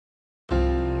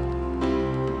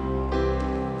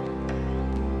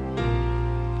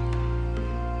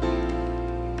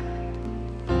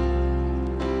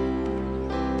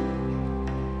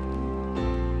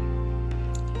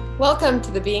Welcome to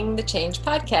the Being the Change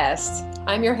podcast.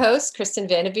 I'm your host, Kristen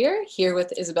Vandeveer, here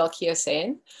with Isabel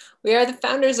Kiosain. We are the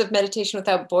founders of Meditation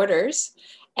Without Borders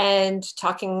and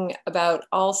talking about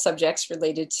all subjects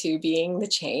related to being the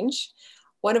change,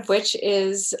 one of which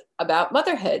is about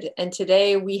motherhood. And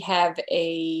today we have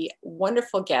a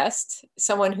wonderful guest,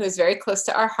 someone who is very close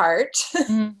to our heart.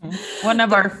 Mm-hmm. One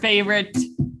of our favorite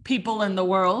people in the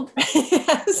world.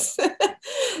 Yes.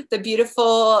 The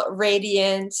beautiful,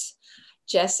 radiant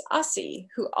Jess Aussie,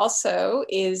 who also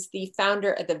is the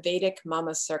founder of the Vedic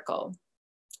Mama Circle.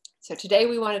 So today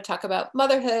we want to talk about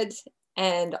motherhood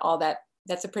and all that.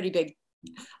 That's a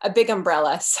big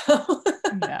umbrella. So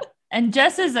yeah. And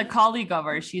Jess is a colleague of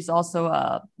ours. She's also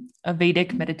a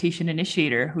Vedic meditation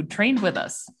initiator who trained with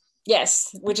us.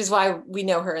 Yes, which is why we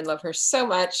know her and love her so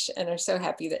much and are so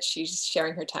happy that she's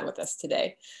sharing her time with us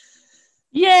today.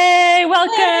 Yay,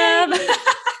 welcome. Yay.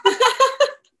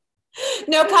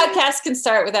 No podcast can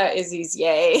start without Izzy's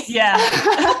yay. Yeah.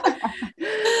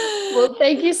 Well,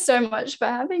 thank you so much for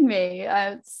having me.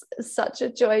 It's such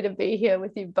a joy to be here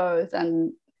with you both.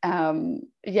 And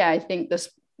I think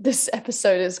this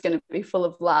episode is going to be full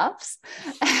of laughs.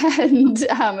 And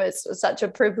it's such a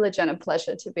privilege and a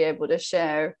pleasure to be able to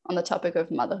share on the topic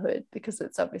of motherhood, because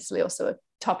it's obviously also a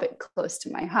topic close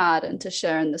to my heart, and to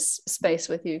share in this space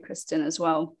with you, Kristen, as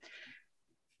well.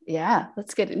 Yeah,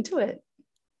 let's get into it.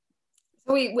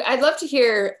 I'd love to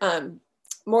hear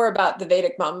more about the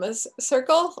Vedic Mamas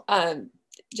Circle,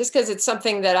 just because it's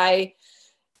something that I,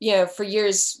 for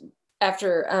years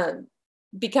after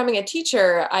becoming a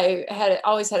teacher, I had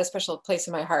always had a special place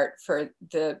in my heart for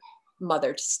the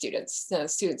mother to students,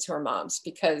 students who are moms,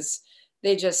 because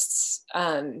they just,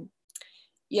 I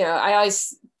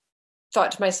always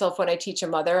thought to myself, when I teach a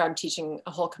mother, I'm teaching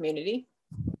a whole community.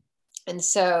 And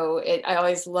so I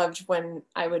always loved when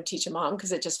I would teach a mom,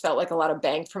 because it just felt like a lot of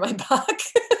bang for my buck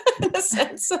in a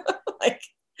sense.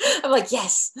 I'm like,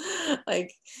 yes,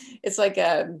 like it's like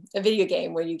a video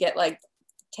game where you get like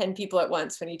 10 people at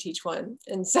once when you teach one.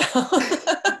 And so,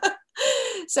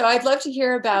 so I'd love to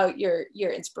hear about your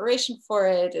inspiration for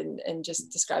it and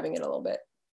just describing it a little bit.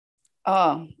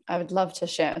 Oh, I would love to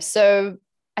share. So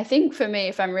I think for me,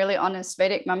 if I'm really honest,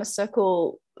 Vedic Mama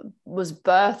Circle was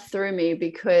birthed through me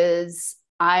because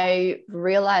I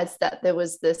realized that there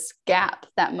was this gap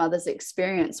that mothers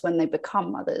experience when they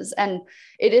become mothers. And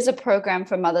it is a program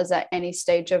for mothers at any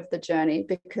stage of the journey,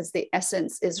 because the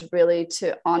essence is really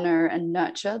to honor and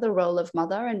nurture the role of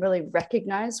mother and really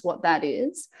recognize what that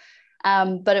is.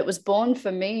 But it was born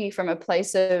for me from a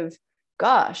place of,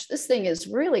 gosh, this thing is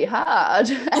really hard.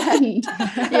 And,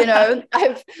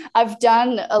 I've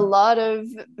done a lot of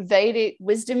Vedic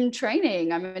wisdom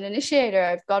training. I'm an initiator.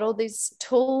 I've got all these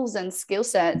tools and skill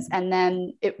sets. And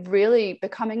then it really,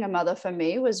 becoming a mother for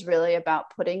me was really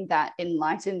about putting that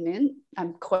enlightenment,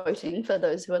 I'm quoting for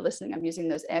those who are listening, I'm using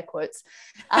those air quotes,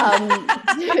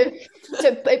 to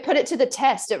put it to the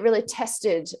test. It really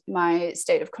tested my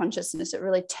state of consciousness. It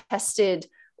really tested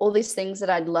all these things that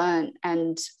I'd learned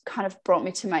and kind of brought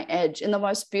me to my edge in the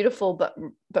most beautiful but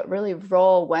really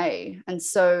raw way. And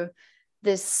so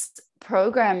this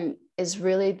program is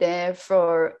really there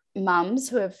for mums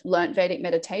who have learned Vedic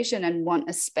meditation and want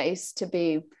a space to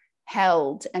be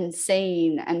held and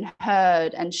seen and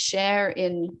heard and share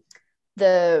in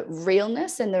the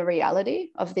realness and the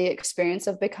reality of the experience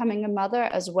of becoming a mother,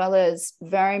 as well as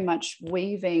very much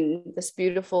weaving this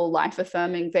beautiful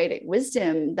life-affirming Vedic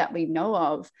wisdom that we know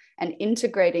of and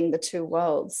integrating the two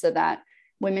worlds so that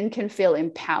women can feel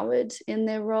empowered in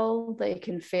their role. They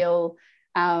can feel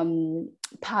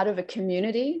part of a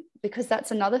community, because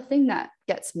that's another thing that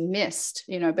gets missed.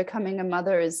 Becoming a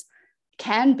mother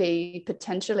can be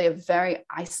potentially a very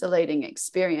isolating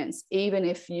experience, even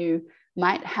if you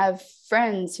might have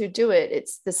friends who do it.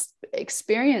 It's this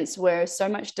experience where so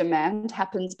much demand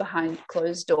happens behind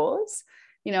closed doors.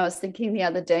 I was thinking the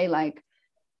other day, like,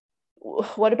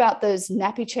 what about those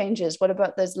nappy changes? What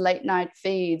about those late night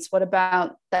feeds? What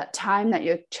about that time that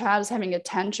your child is having a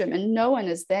tantrum and no one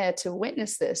is there to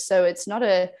witness this? So it's not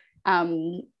a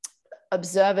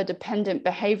observer dependent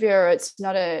behavior. It's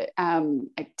not a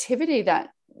activity that,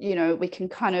 we can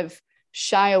kind of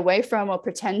shy away from or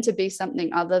pretend to be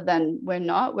something other than we're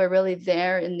not. We're really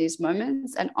there in these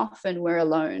moments, and often we're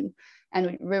alone,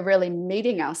 and we're really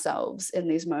meeting ourselves in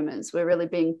these moments. We're really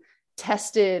being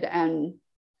tested and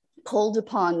called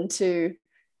upon to,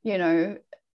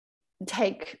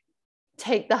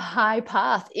 take the high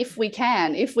path if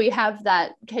we have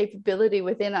that capability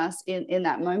within us in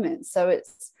that moment. So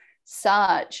it's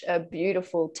such a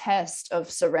beautiful test of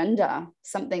surrender,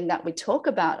 something that we talk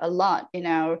about a lot in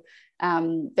our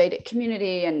Vedic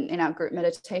community and in our group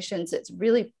meditations, it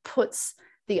really puts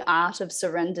the art of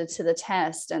surrender to the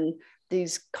test, and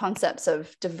these concepts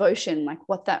of devotion, like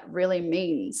what that really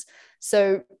means.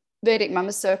 So Vedic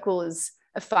Mama Circle is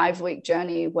a 5-week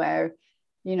journey where,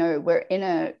 you know, we're in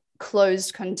a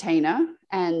closed container,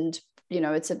 and, you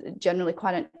know, it's generally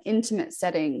quite an intimate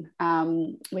setting.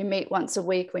 We meet once a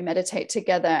week, we meditate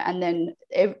together, and then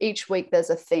each week there's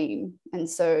a theme. And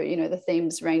so, you know, the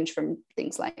themes range from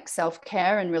things like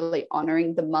self-care and really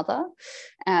honoring the mother,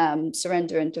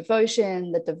 surrender and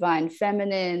devotion, the divine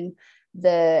feminine,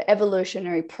 the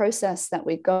evolutionary process that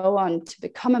we go on to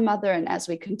become a mother, and as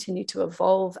we continue to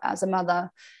evolve as a mother,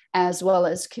 as well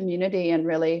as community and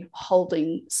really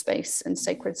holding space and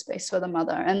sacred space for the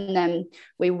mother. And then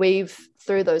we weave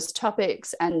through those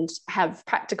topics and have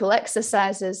practical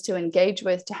exercises to engage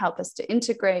with to help us to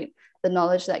integrate the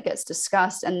knowledge that gets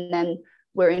discussed. And then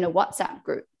we're in a WhatsApp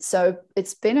group. So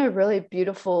it's been a really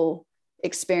beautiful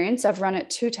experience. I've run it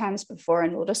 2 times before,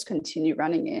 and we'll just continue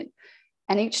running it.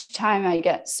 And each time I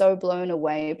get so blown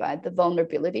away by the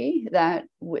vulnerability that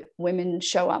women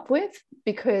show up with,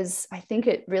 because I think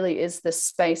it really is the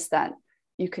space that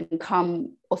you can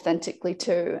come authentically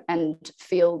to and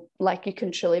feel like you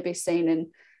can truly be seen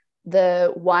in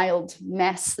the wild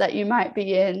mess that you might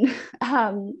be in.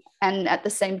 And at the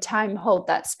same time, hold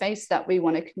that space that we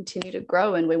want to continue to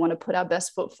grow, and we want to put our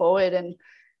best foot forward, and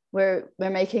we're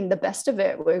making the best of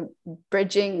it. We're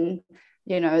bridging,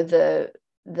 you know, the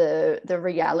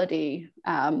reality,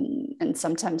 and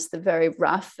sometimes the very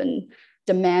rough and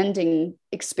demanding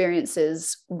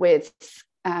experiences with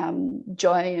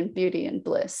joy and beauty and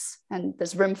bliss, and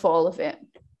there's room for all of it.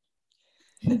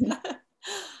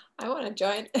 I want to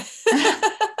join.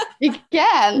 You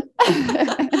can.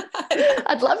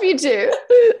 I'd love you to.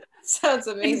 Sounds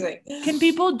amazing. Can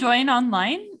people join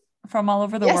online from all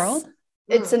over the world?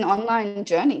 It's an online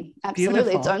journey.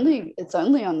 Absolutely. Beautiful. It's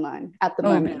only online at the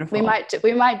moment. Beautiful.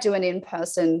 We might do an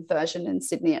in-person version in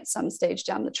Sydney at some stage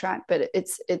down the track, but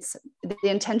it's the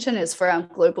intention is for our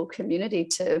global community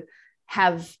to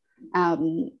have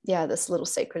this little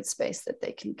sacred space that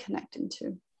they can connect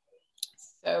into.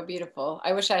 So beautiful.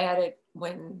 I wish I had it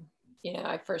when, you know,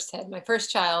 I first had my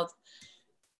first child,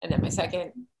 and then my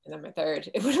second, and then my third.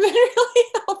 It would have been really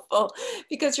helpful,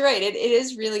 because you're right, it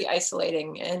is really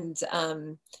isolating, and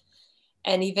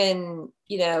even,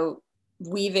 you know,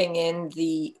 weaving in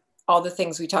all the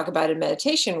things we talk about in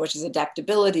meditation, which is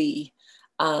adaptability,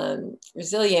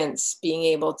 resilience, being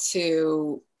able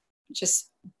to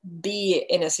just be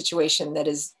in a situation that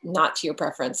is not to your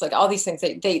preference, like all these things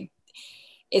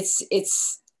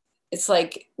it's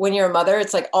like when you're a mother,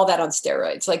 it's like all that on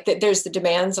steroids. Like there's the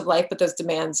demands of life, but those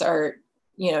demands are,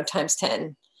 you know, times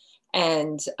 10,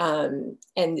 and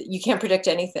you can't predict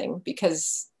anything,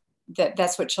 because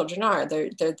that's what children are.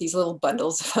 They're these little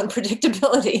bundles of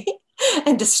unpredictability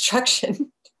and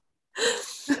destruction.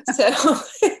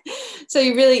 So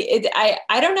you really,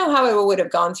 I don't know how I would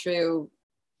have gone through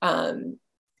the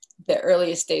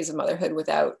earliest days of motherhood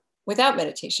without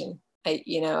meditation.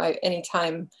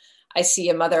 Anytime I see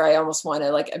a mother, I almost want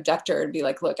to like abduct her and be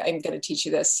like, look, I'm going to teach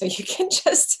you this so you can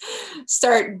just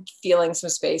start feeling some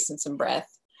space and some breath.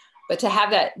 But to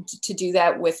have that, to do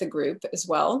that with a group as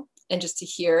well, and just to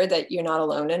hear that you're not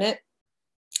alone in it,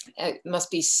 it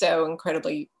must be so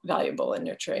incredibly valuable and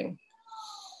nurturing.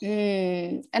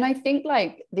 And I think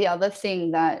like the other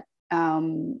thing that,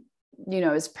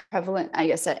 is prevalent, I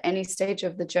guess, at any stage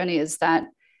of the journey is that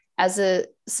as a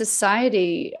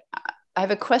society, I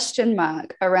have a question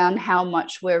mark around how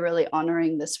much we're really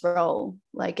honoring this role.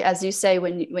 Like, as you say,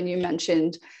 when you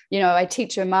mentioned, I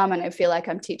teach a mom and I feel like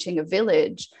I'm teaching a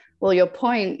village. Well, your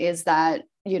point is that,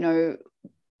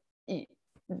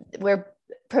 we're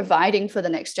providing for the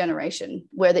next generation.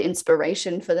 We're the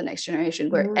inspiration for the next generation.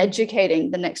 We're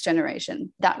educating the next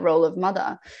generation, that role of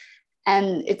mother.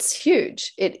 And it's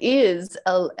huge. It is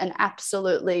an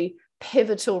absolutely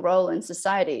pivotal role in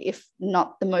society, if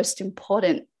not the most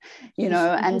important,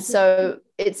 and so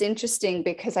it's interesting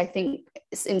because I think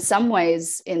in some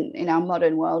ways in our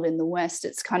modern world in the West,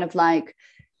 it's kind of like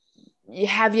you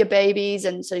have your babies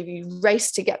and so you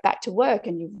race to get back to work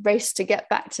and you race to get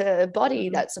back to a body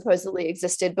that supposedly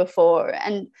existed before.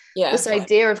 And this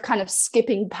idea of kind of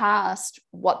skipping past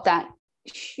what that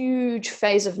huge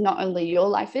phase of not only your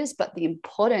life is, but the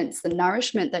importance, the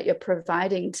nourishment that you're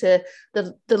providing to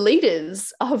the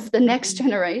leaders of the next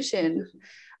generation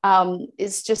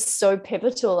is just so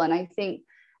pivotal. And I think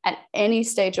at any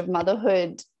stage of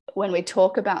motherhood, when we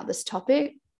talk about this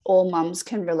topic, all mums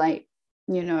can relate.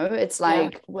 It's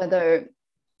like whether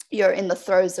you're in the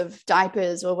throes of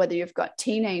diapers or whether you've got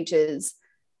teenagers,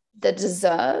 there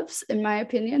deserves, in my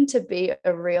opinion, to be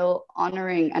a real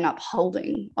honoring and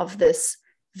upholding of this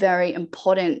very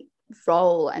important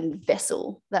role and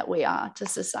vessel that we are to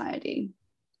society.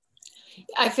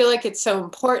 I feel like it's so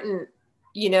important,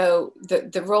 you know,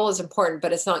 the role is important,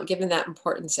 but it's not given that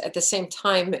importance. At the same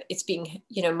time, it's being,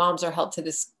 you know, moms are held to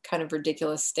this kind of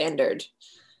ridiculous standard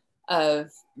of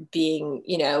being,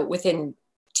 you know, within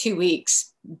 2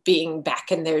 weeks being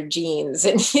back in their jeans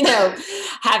and, you know,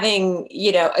 having,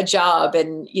 you know, a job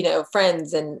and, you know,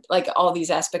 friends and like all these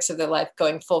aspects of their life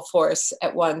going full force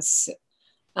at once.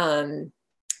 And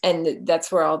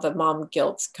that's where all the mom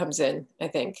guilt comes in, I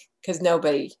think, because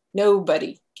nobody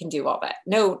can do all that.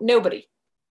 Nobody.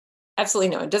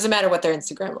 Absolutely no. It doesn't matter what their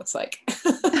Instagram looks like.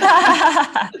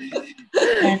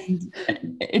 And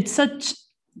it's such,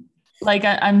 like,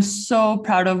 I'm so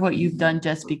proud of what you've done,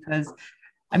 Jess, because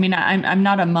I mean, I'm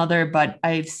not a mother, but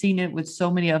I've seen it with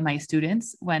so many of my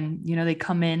students when, you know, they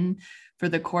come in for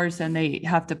the course and they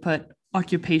have to put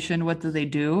occupation, what do they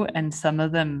do? And some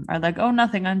of them are like, oh,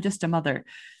 nothing, I'm just a mother.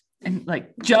 And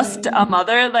like, just a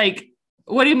mother? Like,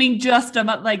 what do you mean just a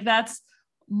mother? Like, that's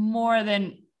more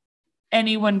than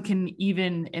anyone can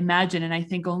even imagine. And I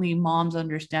think only moms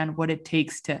understand what it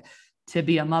takes to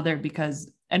be a mother,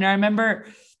 because, and I remember,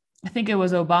 I think it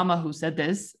was Obama who said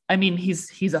this. I mean,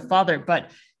 he's a father,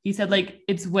 but he said, like,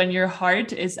 it's when your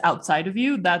heart is outside of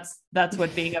you. That's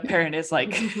what being a parent is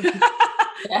like.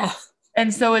 Yeah.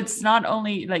 And so it's not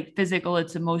only like physical,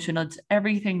 it's emotional, it's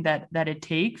everything that it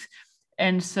takes.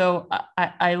 And so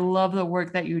I love the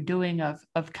work that you're doing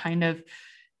of kind of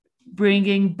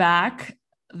bringing back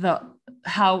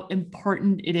how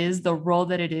important it is, the role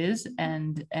that it is,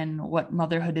 and what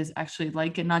motherhood is actually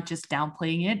like, and not just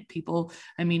downplaying it. People,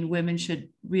 I mean, women should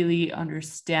really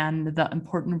understand the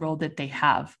important role that they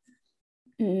have.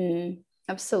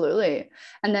 Absolutely.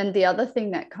 And then the other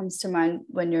thing that comes to mind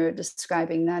when you're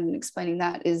describing that and explaining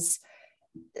that is,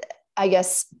 I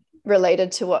guess,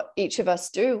 related to what each of us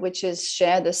do, which is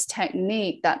share this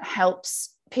technique that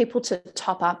helps people to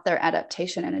top up their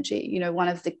adaptation energy. You know, one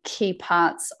of the key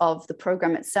parts of the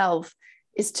program itself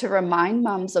is to remind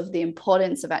mums of the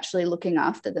importance of actually looking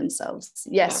after themselves.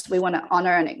 Yes, we want to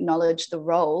honor and acknowledge the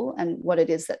role and what it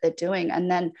is that they're doing. And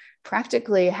then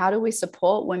practically, how do we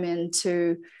support women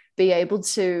to be able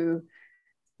to,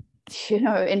 you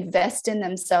know, invest in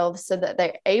themselves so that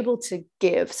they're able to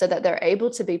give, so that they're able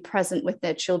to be present with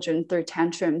their children through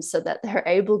tantrums, so that they're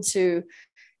able to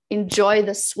enjoy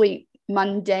the sweet,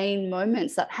 mundane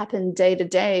moments that happen day to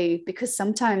day, because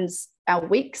sometimes our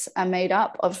weeks are made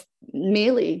up of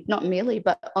not merely,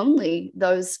 but only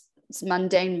those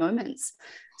mundane moments.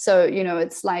 So, you know,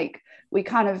 it's like we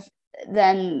kind of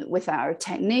then, with our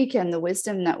technique and the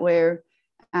wisdom that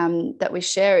we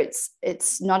share,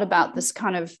 it's not about this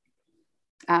kind of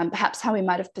perhaps how we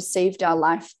might have perceived our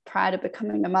life prior to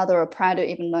becoming a mother, or prior to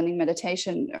even learning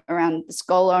meditation, around this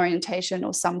goal orientation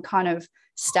or some kind of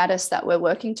status that we're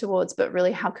working towards, but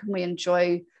really, how can we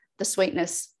enjoy the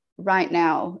sweetness right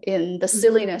now in the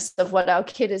silliness of what our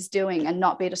kid is doing and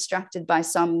not be distracted by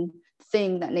some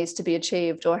thing that needs to be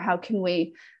achieved? Or how can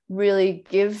we really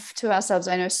give to ourselves?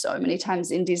 I know so many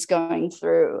times Indy's going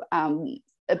through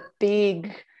a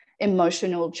big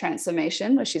emotional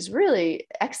transformation where she's really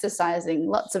exercising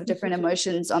lots of different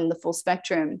emotions on the full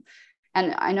spectrum.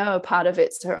 And I know a part of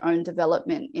it's her own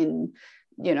development in,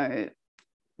 you know,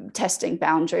 testing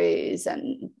boundaries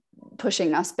and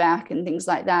pushing us back and things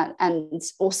like that. And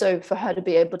also for her to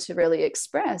be able to really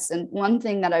express. And one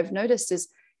thing that I've noticed is,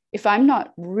 if I'm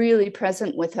not really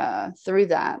present with her through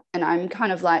that, and I'm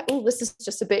kind of like, oh, this is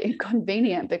just a bit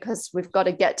inconvenient because we've got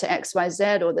to get to X, Y,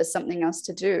 Z, or there's something else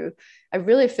to do, I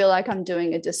really feel like I'm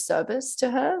doing a disservice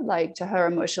to her, like to her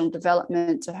emotional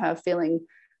development, to her feeling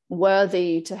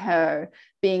worthy, to her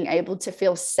being able to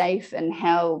feel safe and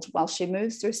held while she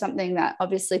moves through something that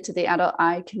obviously to the adult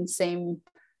eye can seem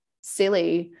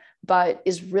silly, but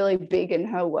is really big in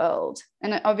her world.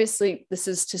 And obviously this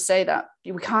is to say that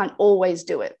we can't always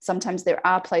do it. Sometimes there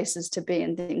are places to be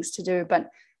and things to do, but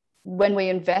when we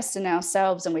invest in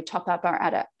ourselves and we top up our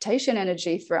adaptation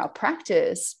energy through our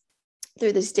practice,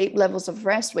 through these deep levels of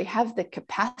rest, we have the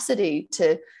capacity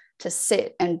to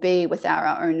sit and be without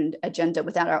our own agenda,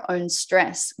 without our own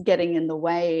stress getting in the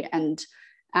way and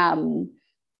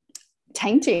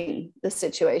tainting the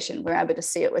situation. We're able to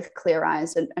see it with clear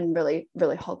eyes and really,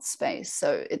 really hold space.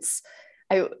 So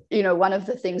one of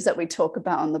the things that we talk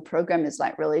about on the program is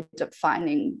like really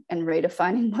defining and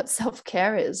redefining what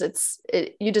self-care is.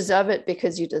 You deserve it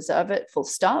because you deserve it, full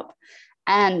stop.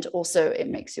 And also it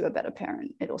makes you a better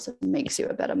parent. It also makes you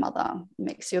a better mother,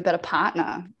 makes you a better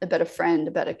partner, a better friend,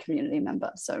 a better community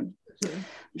member. So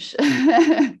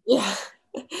Yeah.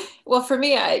 Well, for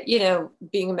me,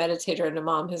 being a meditator and a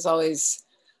mom has always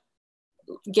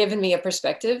given me a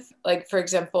perspective. Like, for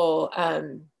example,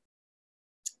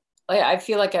 I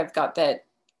feel like I've got that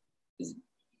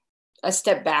a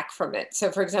step back from it.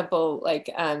 So for example, like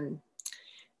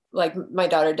my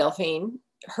daughter Delphine,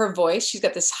 her voice, she's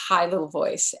got this high little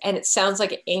voice and it sounds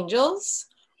like angels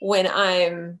when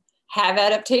I'm have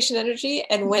adaptation energy.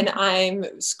 And when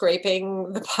I'm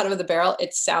scraping the bottom of the barrel,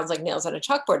 it sounds like nails on a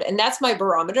chalkboard. And that's my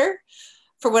barometer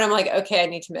for when I'm like, okay, I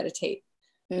need to meditate.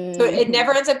 So it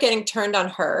never ends up getting turned on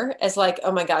her as like,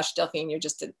 oh my gosh, Delphine, you're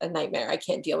just a nightmare. I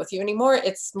can't deal with you anymore.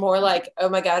 It's more like, oh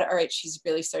my God, all right, she's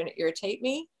really starting to irritate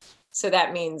me. So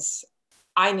that means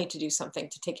I need to do something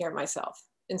to take care of myself.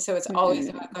 And so it's always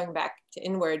about going back to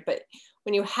inward. But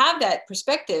when you have that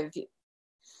perspective,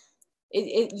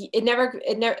 it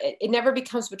never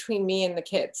becomes between me and the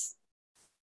kids,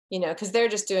 because they're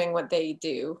just doing what they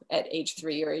do at age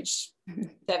 3 or age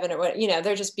 7 or what,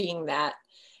 they're just being that.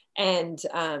 And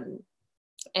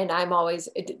I'm always,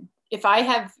 if I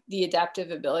have the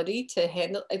adaptive ability to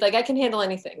handle, like I can handle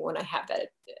anything when I have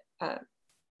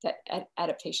that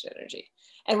adaptation energy.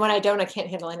 And when I don't, I can't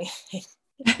handle anything.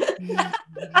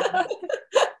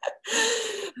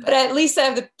 But at least I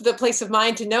have the place of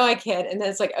mind to know I can. And then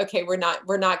it's like, okay, we're not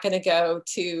going to go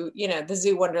to, the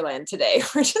zoo wonderland today.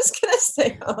 We're just going to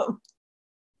stay home.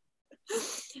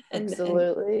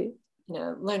 Absolutely.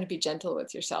 And, learn to be gentle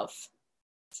with yourself.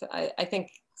 So I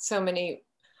think so many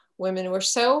women, we're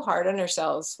so hard on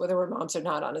ourselves, whether we're moms or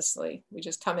not, honestly. We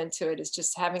just come into it as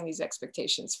just having these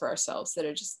expectations for ourselves that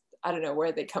are just, I don't know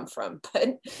where they come from,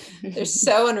 but they're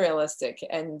so unrealistic.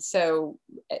 And so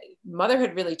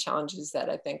motherhood really challenges that,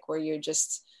 I think, where you're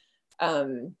just,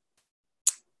 like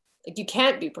you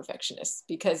can't be perfectionist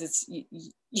because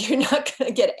you're not going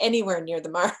to get anywhere near the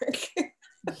mark.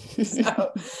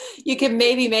 So you can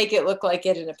maybe make it look like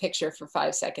it in a picture for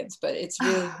 5 seconds, but it's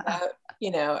really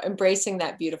about, embracing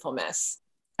that beautiful mess.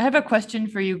 I have a question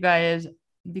for you guys,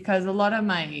 because a lot of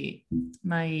my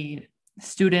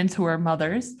students who are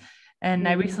mothers, and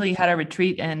I recently had a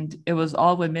retreat and it was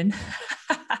all women.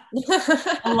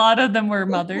 A lot of them were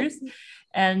mothers.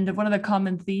 And one of the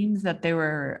common themes that they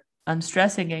were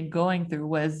stressing and going through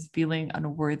was feeling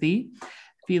unworthy,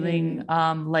 feeling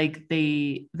like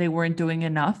they weren't doing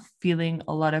enough, feeling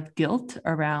a lot of guilt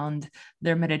around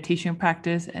their meditation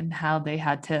practice and how they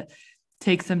had to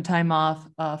take some time off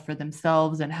for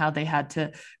themselves and how they had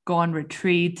to go on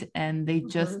retreat. And they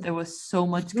just, there was so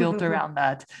much guilt around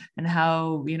that. And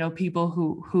how, people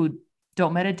who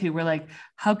don't meditate were like,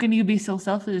 how can you be so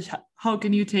selfish? How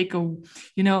can you take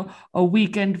a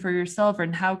weekend for yourself?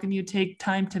 And how can you take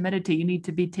time to meditate? You need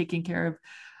to be taking care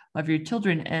of your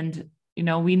children. And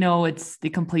we know it's the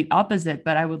complete opposite,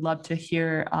 but I would love to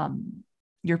hear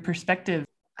your perspective.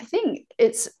 I think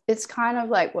it's kind of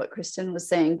like what Kristen was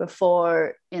saying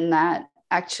before, in that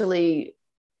actually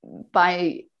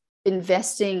by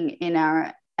investing in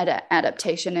our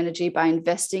adaptation energy, by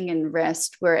investing in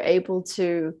rest, we're able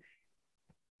to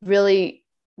really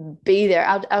be there.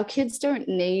 Our kids don't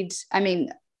need,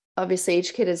 obviously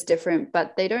each kid is different,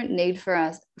 but they don't need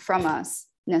from us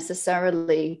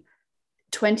necessarily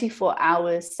 24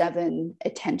 hours, 7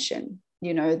 attention.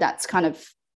 That's kind of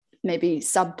maybe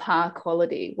subpar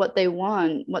quality. What they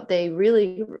want, what they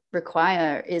really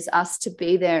require is us to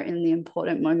be there in the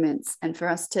important moments, and for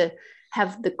us to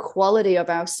have the quality of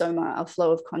our soma, our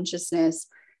flow of consciousness,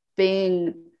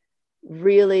 being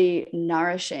really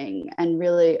nourishing and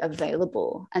really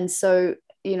available. And so,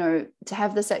 to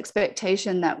have this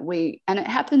expectation that and it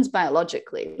happens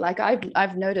biologically, like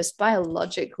I've noticed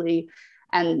biologically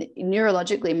and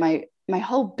neurologically, my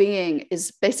whole being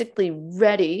is basically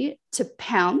ready to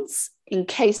pounce in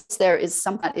case there is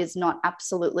something that is not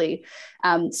absolutely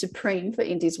supreme for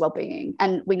Indy's well-being.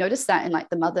 And we notice that in like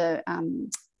the mother,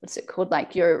 what's it called?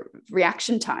 Like your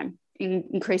reaction time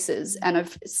increases. And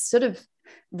I've sort of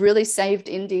really saved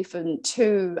Indy from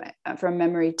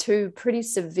memory, 2 pretty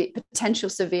potential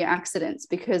severe accidents,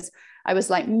 because I was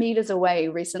like meters away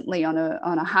recently on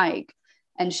a hike.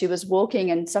 And she was walking,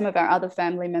 and some of our other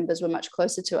family members were much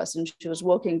closer to us, and she was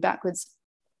walking backwards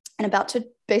and about to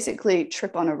basically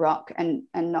trip on a rock and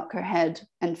knock her head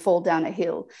and fall down a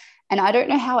hill. And I don't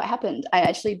know how it happened. I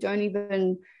actually don't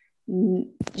even,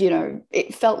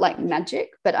 it felt like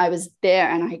magic, but I was there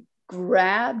and I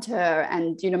grabbed her,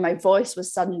 and, my voice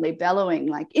was suddenly bellowing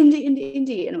like, Indy, Indy,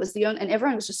 Indy. And it was and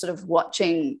everyone was just sort of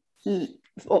watching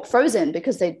or frozen,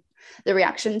 because the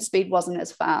reaction speed wasn't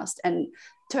as fast. And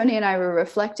Tony and I were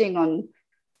reflecting on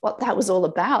what that was all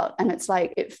about. And it's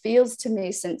like, it feels to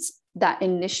me, since that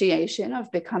initiation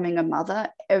of becoming a mother,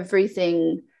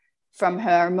 everything from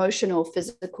her emotional,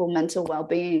 physical, mental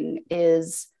well-being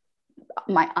is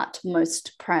my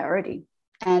utmost priority.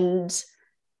 And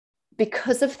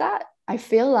because of that, I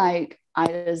feel like I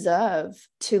deserve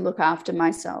to look after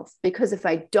myself, because if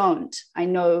I don't, I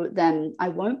know then I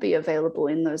won't be available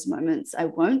in those moments. I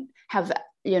won't have,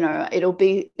 it'll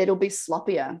be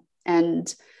sloppier.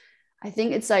 And I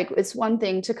think it's one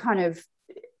thing to kind of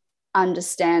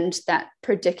understand that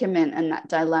predicament and that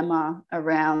dilemma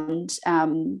around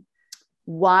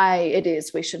why it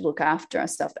is we should look after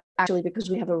ourselves, actually, because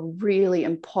we have a really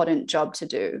important job to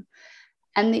do.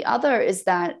 And the other is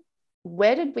that,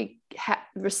 where did we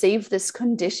receive this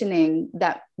conditioning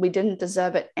that we didn't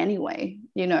deserve it anyway?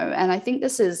 And I think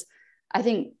as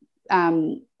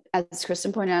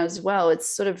Kristen pointed out as well,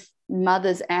 it's sort of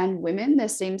mothers and women. There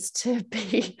seems to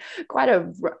be quite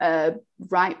a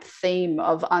ripe theme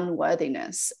of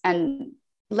unworthiness. And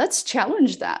let's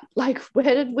challenge that. Like,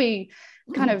 where did we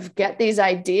kind of get these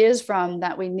ideas from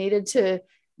that we needed to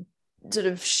sort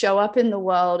of show up in the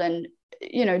world and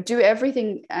do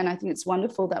everything? And I think it's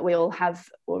wonderful that we all have,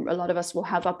 or a lot of us will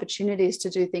have, opportunities to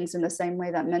do things in the same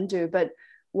way that men do. But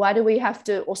why do we have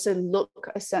to also look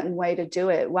a certain way to do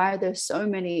it? Why are there so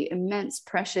many immense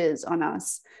pressures on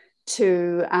us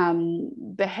to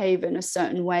behave in a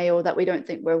certain way, or that we don't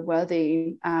think we're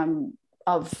worthy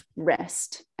of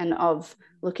rest and of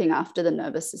looking after the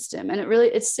nervous system? And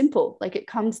it's simple. Like, it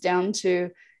comes down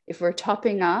to, if we're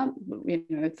topping up,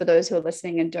 for those who are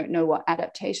listening and don't know what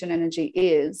adaptation energy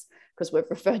is, because we've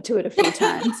referred to it a few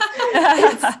times,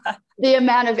 it's the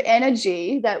amount of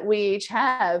energy that we each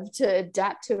have to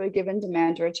adapt to a given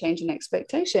demand or a change in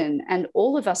expectation. And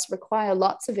all of us require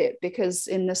lots of it, because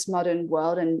in this modern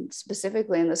world, and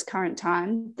specifically in this current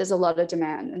time, there's a lot of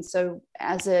demand. And so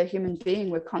as a human being,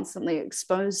 we're constantly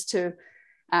exposed to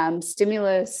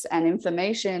stimulus and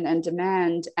information and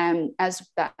demand. And as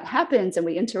that happens and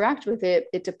we interact with it,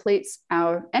 it depletes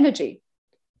our energy.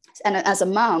 And as a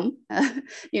mom,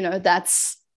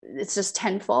 it's just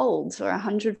tenfold or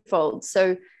 100-fold.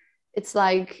 So it's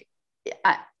like,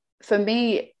 for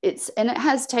me, it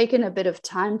has taken a bit of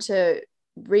time to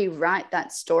rewrite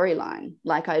that storyline.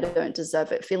 Like, I don't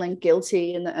deserve it, feeling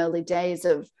guilty in the early days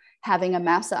of having a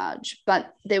massage.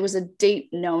 But there was a deep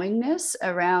knowingness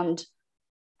around,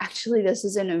 actually, this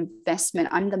is an investment.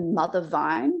 I'm the mother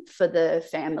vine for the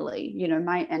family.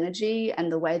 My energy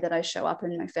and the way that I show up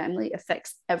in my family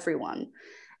affects everyone.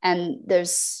 And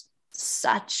there's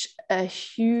such a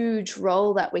huge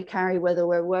role that we carry, whether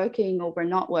we're working or we're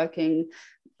not working,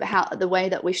 the way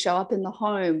that we show up in the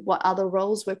home, what other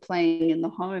roles we're playing in the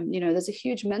home. There's a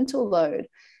huge mental load.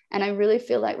 And I really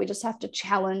feel like we just have to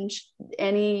challenge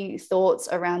any thoughts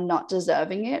around not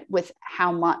deserving it with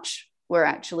how much we're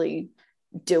actually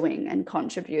doing and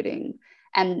contributing.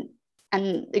 And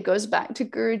it goes back to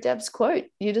Guru Dev's quote,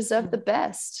 you deserve the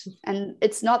best. And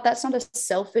that's not a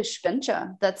selfish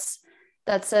venture.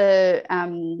 It's a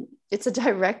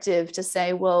directive to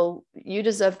say, well, you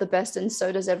deserve the best and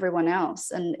so does everyone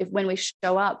else. And when we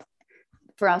show up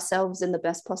for ourselves in the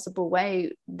best possible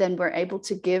way, then we're able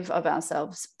to give of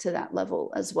ourselves to that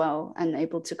level as well, and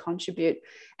able to contribute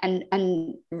and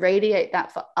radiate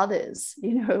that for others.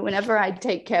 Whenever I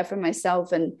take care for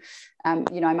myself and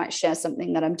I might share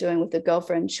something that I'm doing with a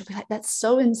girlfriend, she'll be like, that's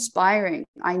so inspiring.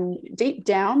 Deep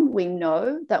down, we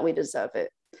know that we deserve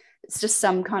it. It's just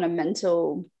some kind of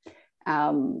mental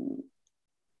thing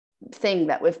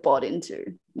that we've bought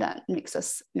into that makes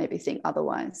us maybe think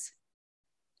otherwise.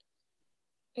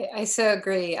 I so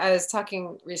agree. I was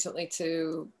talking recently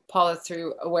to Paula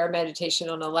through Aware Meditation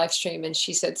on a live stream, and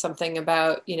she said something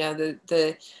about,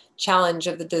 the challenge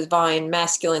of the divine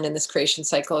masculine in this creation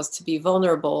cycle is to be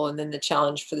vulnerable. And then the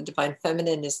challenge for the divine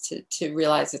feminine is to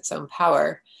realize its own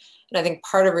power. And I think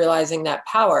part of realizing that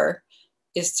power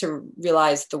is to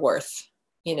realize the worth,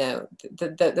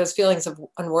 those feelings of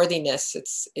unworthiness.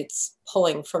 It's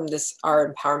pulling from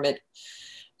our empowerment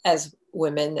as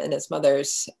women and as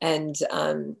mothers. And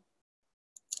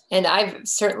I've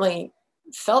certainly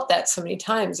felt that so many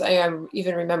times. I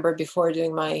even remember before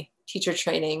doing my teacher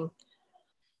training,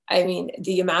 I mean,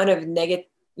 the amount of negative,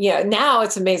 now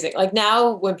it's amazing. Like,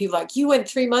 now when people are like, you went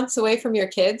 3 months away from your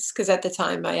kids, because at the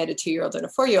time I had a 2-year-old and a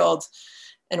 4-year-old,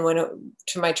 and went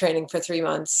to my training for 3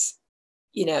 months,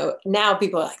 now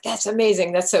people are like, that's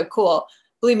amazing. That's so cool.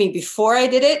 Believe me, before I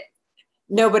did it,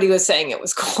 nobody was saying it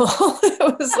was cool.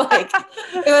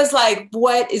 it was like,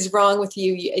 what is wrong with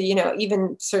you?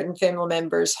 Even certain family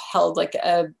members held like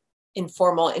a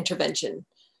informal intervention.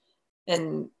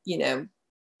 And,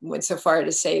 went so far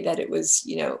to say that it was,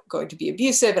 going to be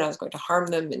abusive and I was going to harm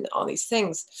them and all these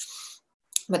things.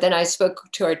 But then I spoke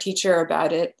to our teacher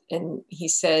about it, and he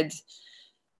said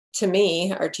to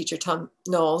me, our teacher, Tom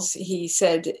Knowles, he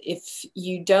said, if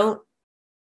you don't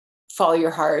follow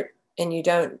your heart and you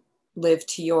don't live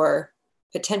to your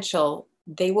potential,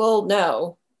 they will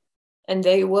know and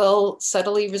they will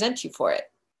subtly resent you for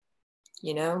it.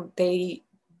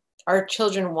 Our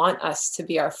children want us to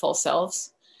be our full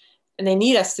selves, and they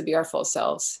need us to be our full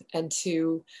selves and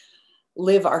to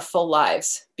live our full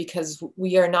lives, because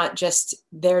we are not just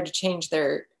there to change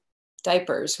their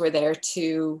diapers. We're there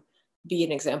to be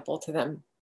an example to them.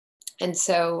 And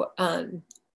so,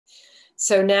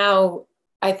 so now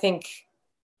I think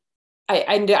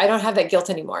I don't have that guilt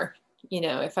anymore.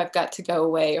 If I've got to go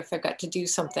away, or if I've got to do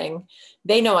something,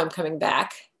 they know I'm coming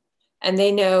back, and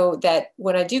they know that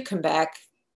when I do come back,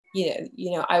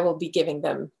 I will be giving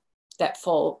them that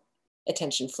full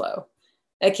attention flow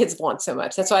that kids want so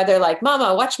much. That's why they're like,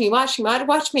 Mama, watch me. Like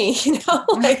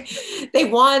they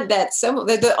want that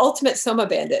the ultimate Soma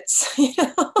bandits.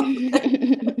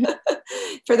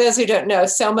 For those who don't know,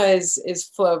 Soma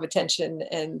is flow of attention,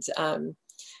 and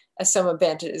a Soma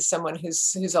bandit is someone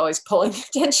who's always pulling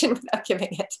attention without giving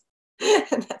it.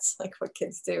 And that's like what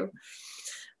kids do.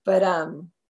 But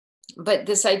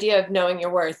this idea of knowing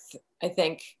your worth, I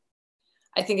think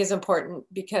is important,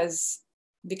 because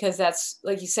that's,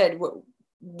 like you said,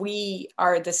 we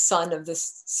are the sun of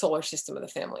this solar system of the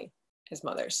family as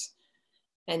mothers.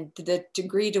 And the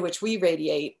degree to which we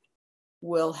radiate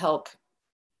will help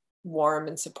warm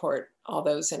and support all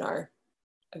those in our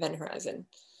event horizon.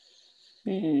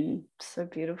 So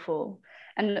beautiful.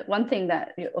 And one thing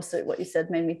that also what you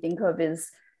said made me think of is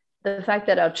the fact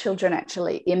that our children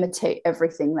actually imitate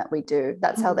everything that we do.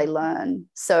 That's how they learn.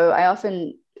 So I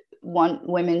often want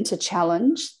women to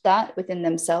challenge that within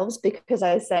themselves, because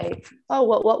I say, oh,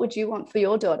 what would you want for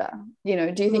your daughter? Do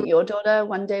you think your daughter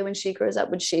one day when she grows up,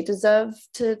 would she deserve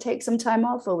to take some time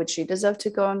off, or would she deserve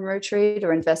to go on retreat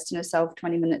or invest in herself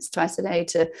 20 minutes twice a day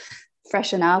to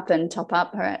freshen up and top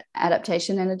up her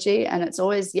adaptation energy? And it's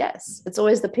always yes. It's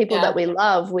always the people that we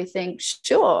love. We think,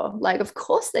 sure, like, of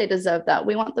course they deserve that.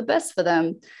 We want the best for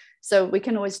them. So we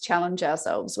can always challenge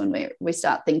ourselves when we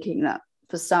start thinking that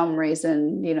for some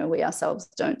reason, we ourselves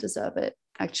don't deserve it.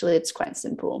 Actually, it's quite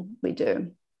simple. We do.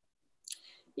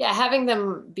 Yeah, having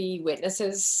them be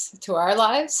witnesses to our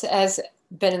lives has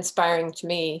been inspiring to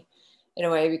me in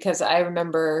a way, because I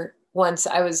remember once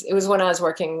it was when I was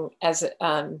working as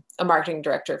a marketing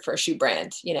director for a shoe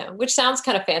brand, which sounds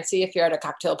kind of fancy if you're at a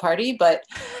cocktail party, but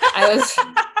I was,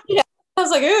 I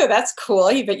was like, ooh, that's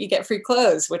cool. But you get free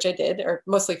clothes, which I did, or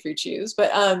mostly free shoes.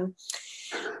 But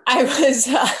I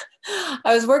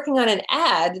was working on an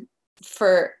ad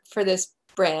for this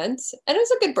brand, and it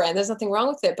was a good brand. There's nothing wrong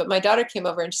with it. But my daughter came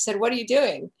over and she said, "What are you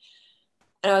doing?"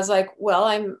 And I was like, "Well,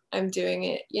 I'm doing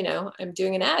it. I'm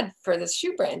doing an ad for this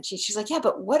shoe brand." She's like, "Yeah,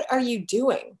 but what are you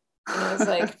doing?" And I was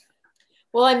like,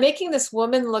 "Well, I'm making this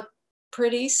woman look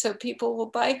pretty so people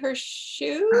will buy her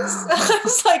shoes." I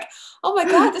was like, "Oh my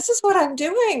God, this is what I'm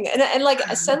doing." And like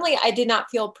suddenly I did not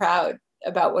feel proud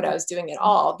about what I was doing at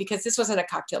all, because this wasn't a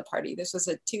cocktail party. This was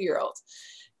a 2-year-old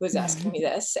who was asking me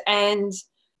this. And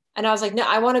I was like, no,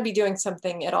 I want to be doing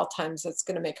something at all times that's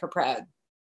going to make her proud,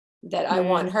 that I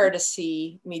want her to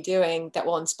see me doing, that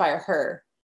will inspire her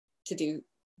to do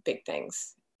big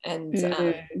things. And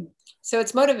so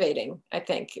it's motivating, I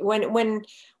think, when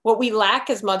what we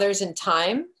lack as mothers in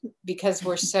time, because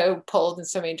we're so pulled in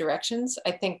so many directions,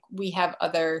 I think we get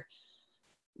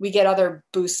other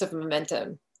boosts of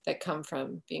momentum that come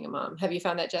from being a mom. Have you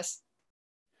found that, Jess?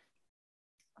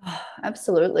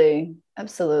 Absolutely.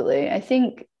 I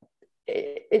think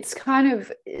it's kind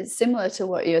of similar to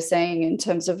what you're saying in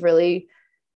terms of really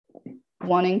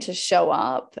wanting to show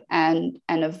up and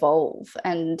evolve.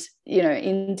 And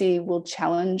Indy will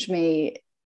challenge me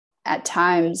at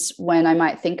times when I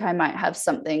might think I might have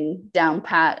something down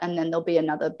pat, and then there'll be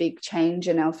another big change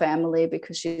in our family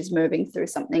because she's moving through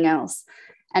something else,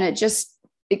 and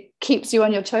it keeps you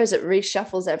on your toes. It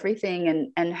reshuffles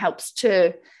everything and helps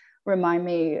to remind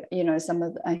me, some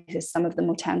of the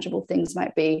more tangible things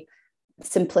might be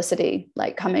simplicity,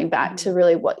 like coming back to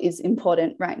really what is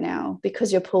important right now,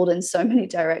 because you're pulled in so many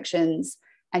directions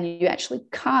and you actually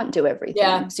can't do everything.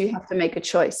 Yeah. So you have to make a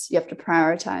choice. You have to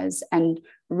prioritize and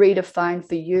redefine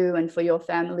for you and for your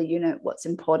family unit what's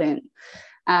important.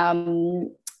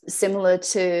 Similar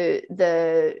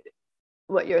to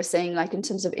what you're saying, like in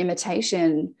terms of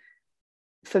imitation,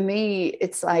 for me,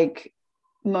 it's like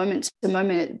moment to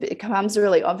moment, it becomes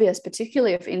really obvious,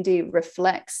 particularly if Indy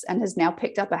reflects and has now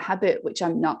picked up a habit which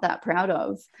I'm not that proud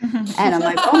of. And I'm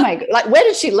like, oh my God, like, where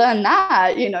did she learn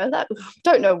that? You know, that,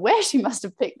 don't know where she must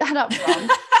have picked that up from.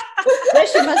 Where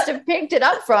she must have picked it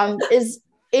up from is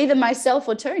either myself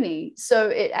or Tony. So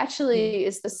it actually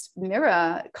is this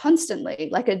mirror constantly,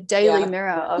 like a daily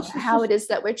mirror of how it is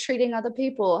that we're treating other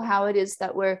people, how it is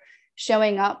that we're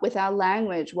showing up with our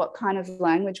language, what kind of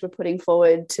language we're putting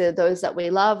forward to those that we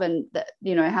love, and that,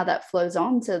 you know, how that flows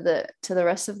on to the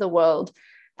rest of the world.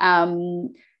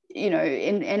 You know,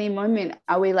 in any moment,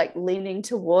 are we like leaning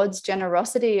towards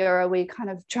generosity, or are we kind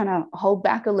of trying to hold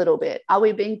back a little bit? Are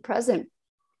we being present?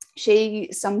 She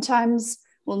sometimes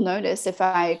will notice if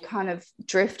I kind of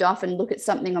drift off and look at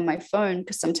something on my phone,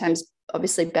 because sometimes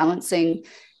obviously balancing,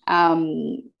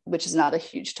 which is another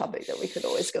huge topic that we could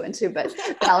always go into, but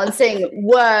balancing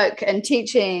work and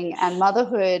teaching and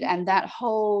motherhood and that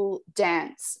whole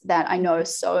dance that I know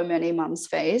so many mums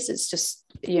face, it's just,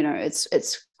 you know,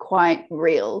 it's quite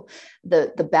real,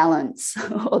 the balance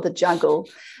or the juggle.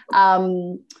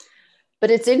 But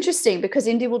it's interesting because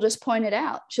Indy will just point it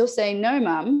out. She'll say, no,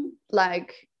 mum,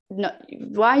 like, no,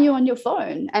 why are you on your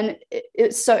phone? And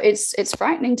it's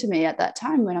frightening to me at that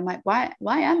time when I'm like, why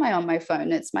am I on my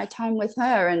phone? It's my time with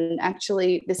her, and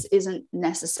actually this isn't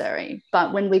necessary.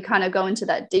 But when we kind of go into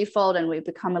that default and we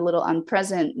become a little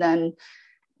unpresent, then,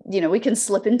 you know, we can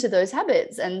slip into those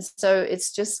habits. And so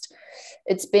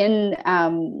it's been I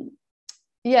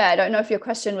don't know if your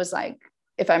question was like,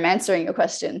 if I'm answering your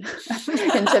question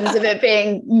in terms of it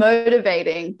being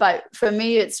motivating, but for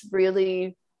me it's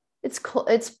really, it's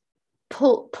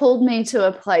pulled me to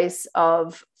a place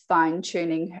of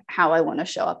fine-tuning how I want to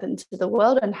show up into the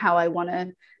world and how I want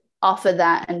to offer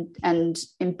that and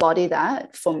embody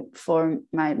that for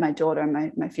my daughter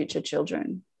and my future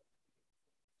children.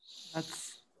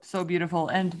 That's so beautiful.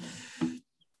 And,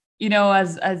 you know,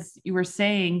 as you were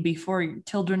saying before,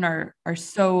 children are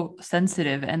so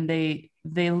sensitive, and they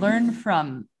learn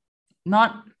from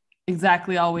not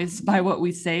exactly always by what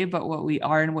we say, but what we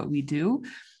are and what we do.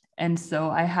 And so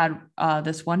I had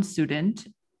this one student,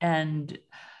 and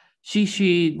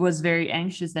she was very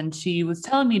anxious, and she was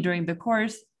telling me during the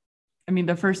course, I mean,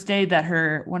 the first day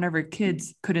that one of her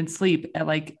kids couldn't sleep, at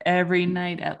like every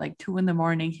night at like 2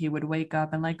 a.m, he would wake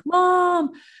up and like,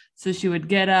 Mom. So she would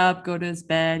get up, go to his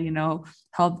bed, you know,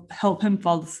 help him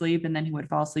fall asleep. And then he would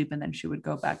fall asleep, and then she would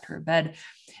go back to her bed.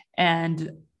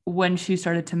 And when she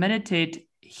started to meditate,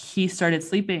 he started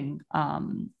sleeping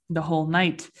the whole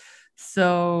night.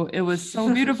 So it was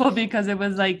so beautiful because it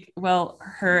was like, well,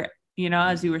 her, you know,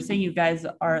 as you were saying, you guys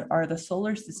are the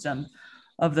solar system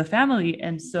of the family.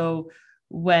 And so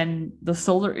when the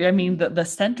the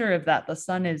center of that, the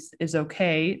sun is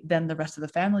okay, then the rest of the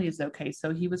family is okay.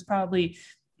 So he was probably,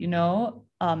 you know,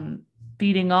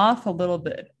 beating off a little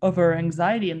bit of her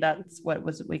anxiety, and that's what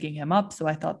was waking him up. So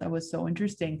I thought that was so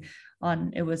interesting.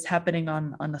 It was happening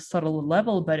on a subtle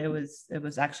level, but it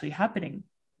was actually happening.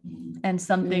 And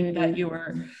something that you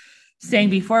were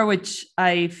saying before, which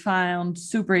I found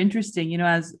super interesting, you know,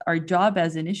 as our job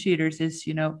as initiators is,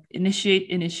 you know,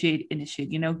 initiate,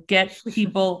 you know, get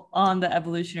people on the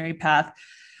evolutionary path,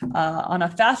 on a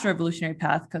faster evolutionary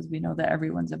path, because we know that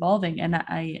everyone's evolving. And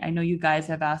I know you guys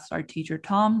have asked our teacher,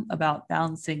 Tom, about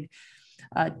balancing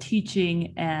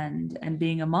teaching and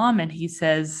being a mom. And he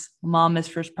says, mom is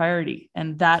first priority.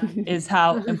 And that is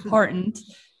how important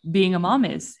being a mom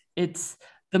is. It's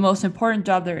the most important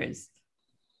job there is.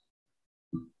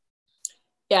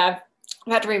 Yeah,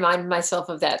 I've had to remind myself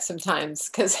of that sometimes,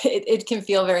 because it can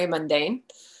feel very mundane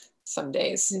some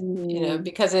days, you know,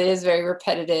 because it is very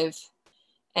repetitive,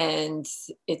 and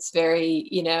it's very,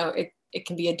 you know, it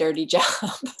can be a dirty job.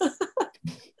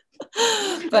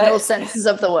 But in all senses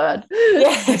of the word.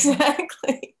 Yeah,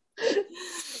 exactly.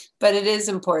 But it is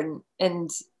important.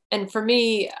 And for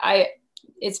me,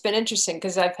 it's been interesting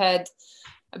because I've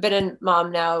been a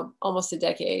mom now almost a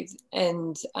decade,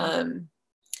 and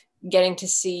getting to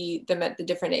see them at the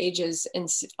different ages. And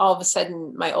all of a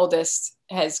sudden, my oldest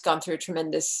has gone through a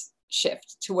tremendous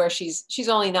shift to where she's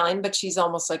only 9, but she's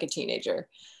almost like a teenager.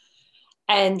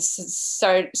 And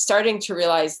starting to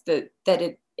realize that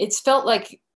it's felt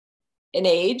like an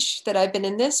age that I've been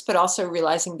in this, but also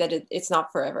realizing that it's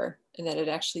not forever, and that it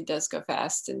actually does go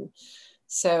fast. And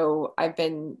so I've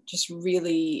been just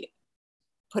really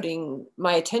putting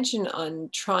my attention on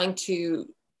trying to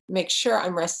make sure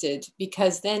I'm rested,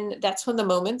 because then that's when the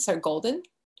moments are golden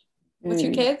with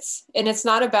your kids. And it's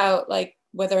not about like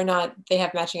whether or not they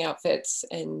have matching outfits.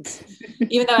 And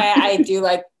even though I do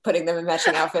like putting them in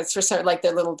matching outfits for certain, like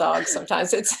their little dogs,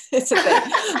 sometimes it's a thing,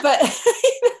 but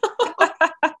you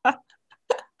know,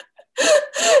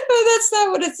 that's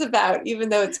not what it's about, even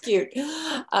though it's cute.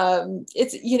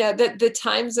 It's, you know, the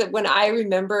times that when I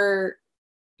remember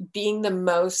being the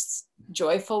most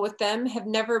joyful with them have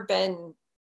never been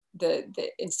the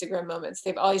Instagram moments.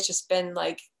 They've always just been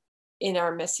like in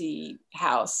our messy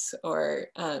house, or,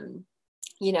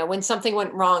 you know, when something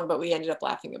went wrong, but we ended up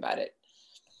laughing about it.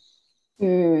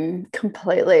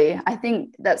 Completely. I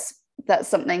think that's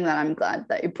something that I'm glad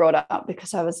that you brought up,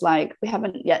 because I was like, we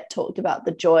haven't yet talked about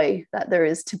the joy that there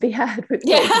is to be had. We've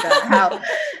talked about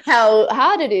how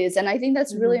hard it is. And I think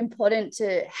that's really important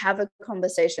to have a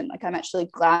conversation. Like, I'm actually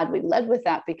glad we led with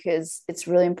that, because it's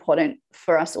really important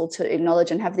for us all to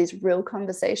acknowledge and have these real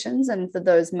conversations. And for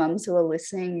those mums who are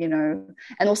listening, you know,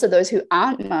 and also those who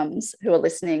aren't mums who are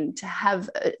listening, to have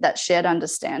that shared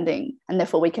understanding. And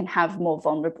therefore we can have more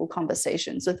vulnerable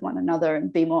conversations with one another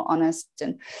and be more honest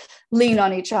and lean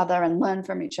on each other and learn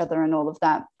from each other and all of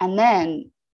that. And then,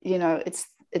 you know, it's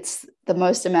the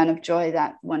most amount of joy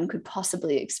that one could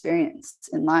possibly experience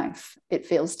in life, it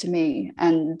feels to me.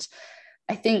 And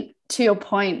I think, to your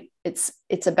point, it's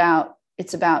about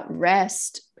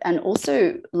rest, and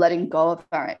also letting go of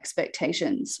our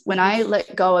expectations. When I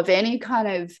let go of any kind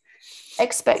of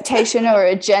expectation or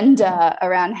agenda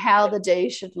around how the day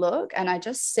should look, and I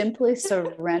just simply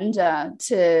surrender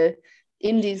to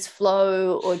Indy's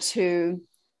flow, or to,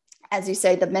 as you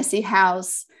say, the messy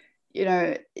house, you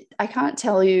know, I can't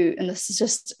tell you, and this is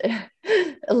just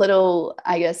a little,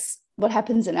 I guess, what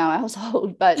happens in our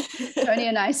household, but Tony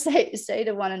and I say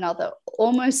to one another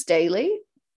almost daily,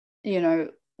 you know,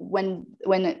 when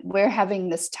we're having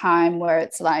this time where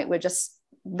it's like we're just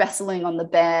wrestling on the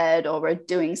bed, or we're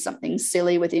doing something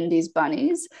silly with Indy's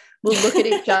bunnies, we'll look at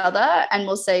each other and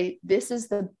we'll say, this is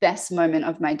the best moment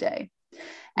of my day.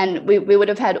 And we would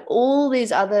have had all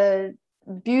these other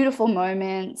beautiful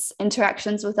moments,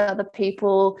 interactions with other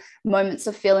people, moments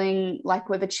of feeling like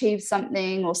we've achieved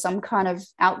something or some kind of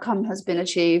outcome has been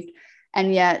achieved.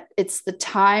 And yet it's the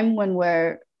time when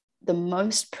we're the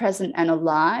most present and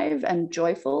alive and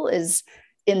joyful is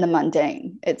in the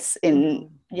mundane. It's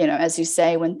in, you know, as you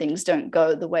say, when things don't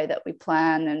go the way that we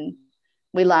plan and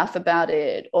we laugh about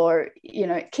it, or, you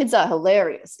know, kids are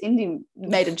hilarious. Indy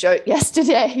made a joke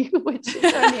yesterday, which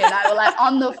Tony and I were like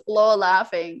on the floor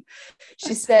laughing.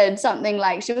 She said something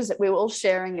like, we were all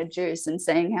sharing a juice and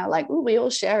saying how like, oh, we all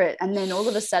share it. And then all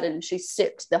of a sudden she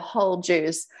sipped the whole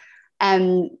juice,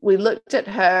 and we looked at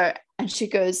her and she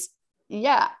goes,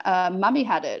 yeah, mummy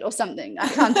had it or something. I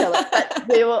can't tell it, but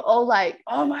we were all like,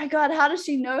 oh my God, how does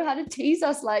she know how to tease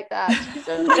us like that? She's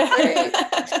only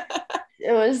 3.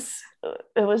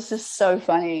 It was just so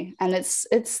funny. And it's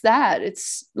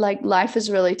like, life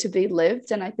is really to be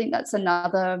lived. And I think that's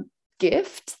another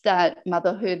gift that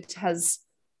motherhood has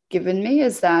given me,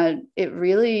 is that it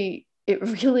really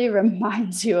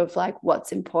reminds you of like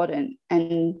what's important,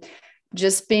 and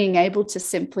just being able to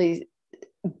simply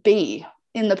be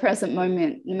in the present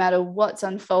moment, no matter what's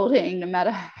unfolding, no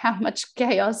matter how much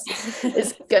chaos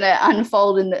is going to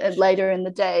unfold later in the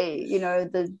day, you know,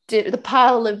 the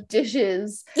pile of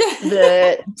dishes,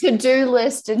 the to-do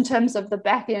list in terms of the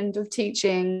back end of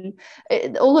teaching,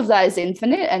 all of that is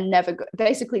infinite and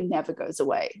basically never goes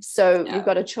away. So you've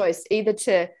got a choice, either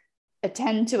to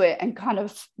attend to it and kind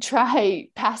of try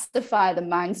pacify the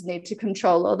mind's need to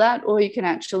control all that, or you can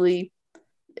actually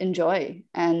enjoy.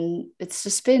 And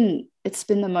it's been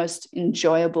the most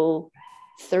enjoyable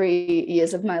 3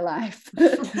 years of my life.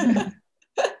 I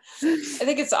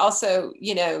think it's also,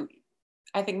 you know,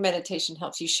 I think meditation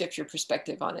helps you shift your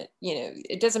perspective on it. You know,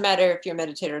 it doesn't matter if you're a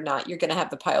meditator or not, you're going to have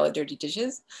the pile of dirty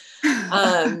dishes.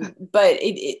 But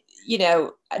it, you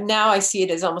know, now I see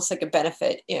it as almost like a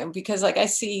benefit, you know, because like I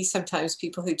see sometimes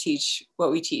people who teach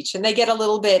what we teach and they get a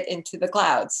little bit into the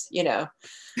clouds, you know,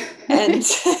 and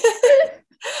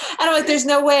and I'm like, there's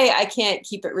no way I can't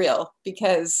keep it real,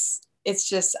 because it's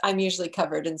just, I'm usually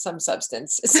covered in some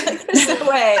substance. It's like, there's no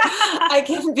way I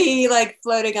can be like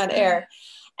floating on air.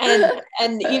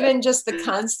 And even just the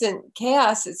constant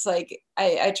chaos, it's like,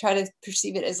 I try to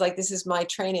perceive it as like, this is my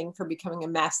training for becoming a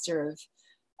master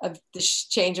of the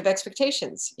change of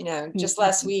expectations. You know, just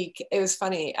last week, it was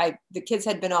funny. The kids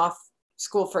had been off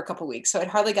school for a couple of weeks, so I'd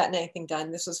hardly gotten anything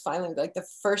done. This was finally like the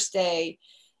first day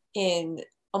in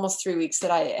almost 3 weeks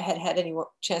that I had any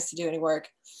chance to do any work.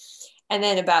 And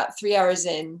then about 3 hours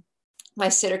in, my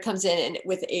sitter comes in and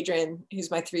with Adrian, who's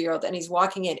my 3-year-old, and he's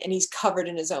walking in and he's covered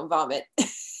in his own vomit.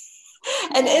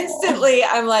 And instantly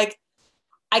I'm like,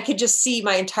 I could just see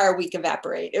my entire week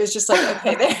evaporate. It was just like,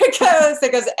 okay, there it goes.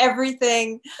 There goes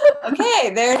everything.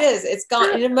 Okay, there it is. It's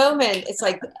gone in a moment. It's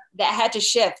like that had to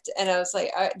shift. And I was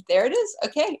like, all right, there it is.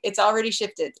 Okay, it's already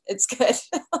shifted. It's good.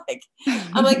 Like,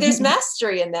 I'm like, there's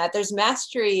mastery in that. There's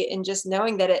mastery in just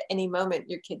knowing that at any moment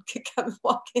your kid could come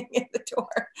walking in the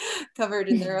door covered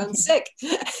in their own sick.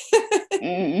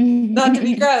 Not to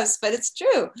be gross, but it's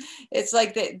true. It's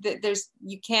like there's,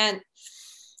 you can't,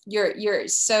 you're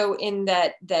so in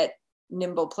that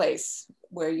nimble place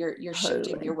where you're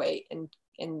shifting your weight and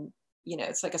you know,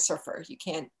 it's like a surfer. You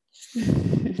can't,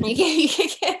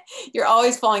 you're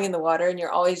always falling in the water, and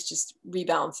you're always just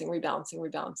rebalancing and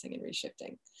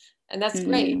reshifting. And that's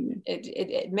great.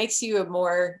 It makes you a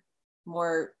more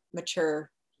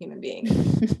mature human being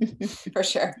for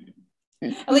sure.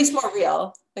 At least more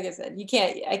real. Like I said,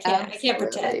 I can't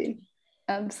pretend.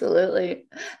 Absolutely.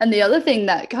 And the other thing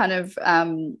that kind of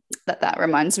that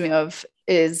reminds me of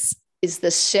is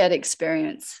the shared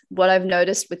experience. What I've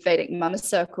noticed with Vedic Mama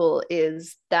Circle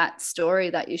is that story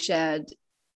that you shared,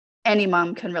 any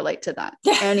mom can relate to that.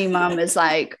 Any mom is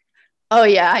like, oh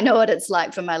yeah, I know what it's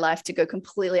like for my life to go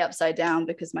completely upside down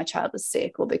because my child was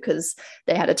sick, or because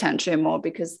they had a tantrum, or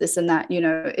because this and that. You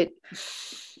know,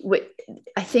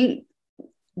 I think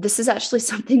this is actually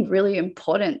something really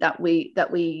important that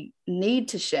we need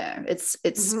to share. It's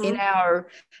in our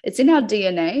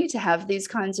DNA to have these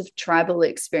kinds of tribal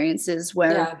experiences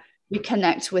where we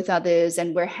connect with others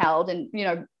and we're held. And, you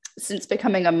know, since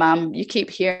becoming a mum, you keep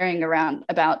hearing around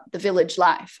about the village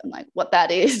life and like what that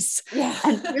is.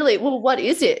 And really, well, what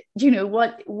is it? You know,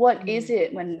 what is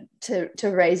it when to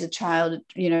raise a child,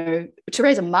 you know, to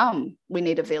raise a mum, we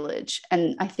need a village.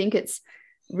 And I think it's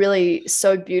really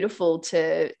so beautiful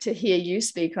to hear you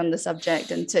speak on the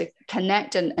subject and to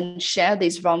connect and share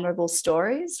these vulnerable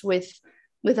stories with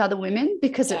other women,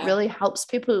 because it really helps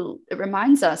people. It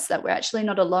reminds us that we're actually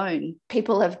not alone.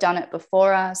 People have done it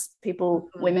before us.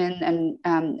 Women,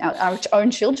 and our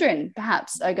own children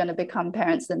perhaps are going to become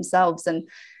parents themselves. And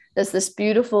there's this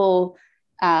beautiful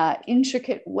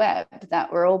intricate web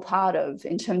that we're all part of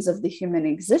in terms of the human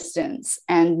existence.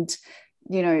 And,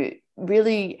 you know,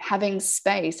 really having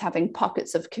space, having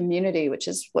pockets of community, which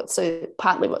is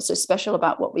partly what's so special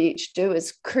about what we each do,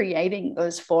 is creating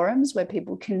those forums where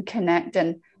people can connect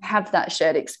and have that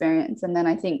shared experience. And then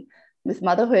I think with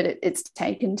motherhood, it's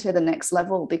taken to the next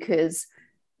level, because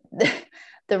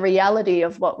the reality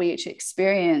of what we each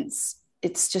experience,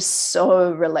 it's just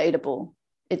so relatable.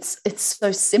 It's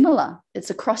so similar. It's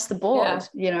across the board,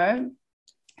 you know?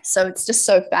 So it's just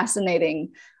so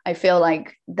fascinating. I feel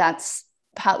like that's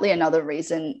partly another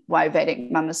reason why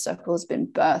Vedic Mama Circle has been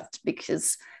birthed,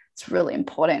 because it's really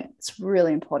important. It's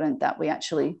really important that we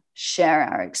actually share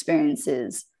our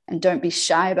experiences and don't be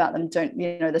shy about them. Don't,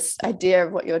 you know, this idea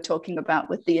of what you're talking about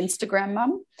with the Instagram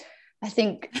mum, I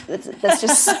think that's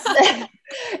just,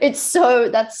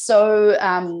 that's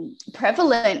so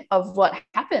prevalent of what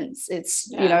happens.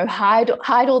 It's, you know, hide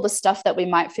all the stuff that we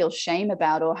might feel shame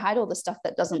about, or hide all the stuff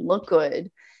that doesn't look good,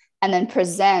 and then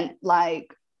present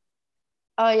like,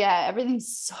 oh yeah,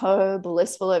 everything's so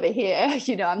blissful over here.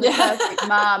 You know, I'm the perfect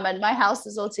mom and my house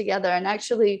is all together. And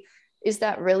actually, is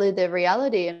that really the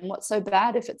reality? And what's so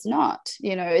bad if it's not?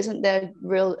 You know, isn't there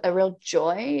a real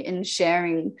joy in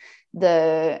sharing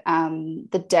the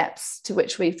depths to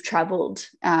which we've traveled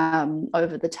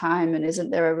over the time? And isn't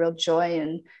there a real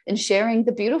joy in sharing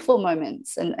the beautiful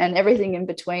moments and everything in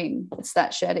between? It's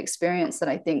that shared experience that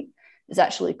I think is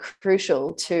actually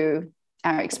crucial to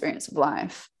our experience of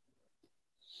life.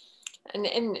 And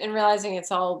realizing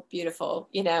it's all beautiful,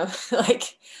 you know, like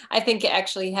I think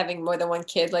actually having more than one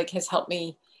kid like has helped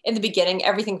me. In the beginning,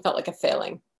 everything felt like a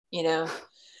failing, you know,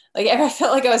 like I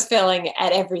felt like I was failing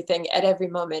at everything at every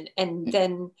moment. And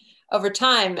then over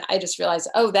time, I just realized,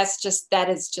 oh, that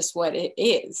is just what it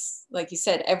is. Like you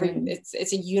said,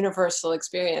 it's a universal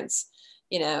experience,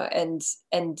 you know, and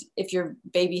if your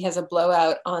baby has a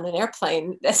blowout on an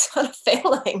airplane, that's not a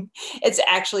failing. It's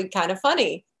actually kind of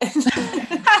funny.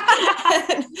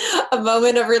 A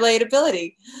moment of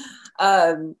relatability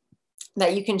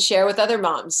that you can share with other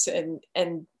moms, and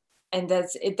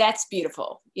that's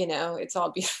beautiful. You know, it's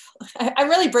all beautiful. I'm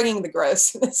really bringing the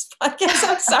gross in this podcast.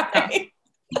 I'm sorry.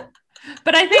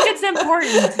 But I think it's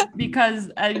important because,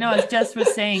 you know, as Jess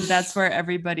was saying, that's where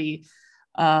everybody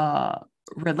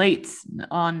relates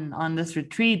on this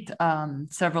retreat.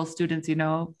 Several students, you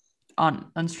know,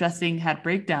 on stressing had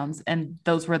breakdowns, and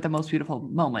those were the most beautiful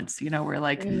moments, you know, we're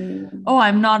like, oh,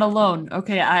 I'm not alone.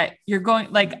 Okay. You're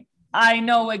going, like, I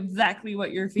know exactly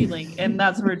what you're feeling, and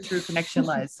that's where true connection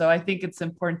lies. So I think it's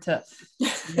important to,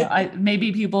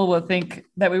 maybe people will think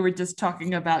that we were just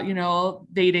talking about,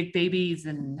 Vedic babies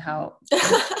and how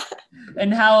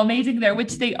amazing they're,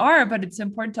 which they are, but it's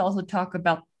important to also talk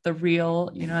about the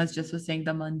real, as Jess was saying,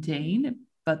 the mundane,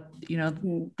 but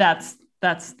that's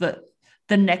the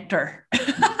nectar.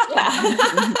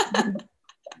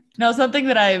 No, something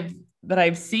that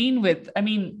I've seen with,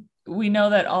 we know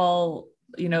that all,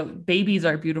 babies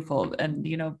are beautiful, and,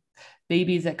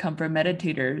 babies that come from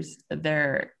meditators,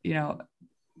 they're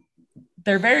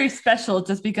very special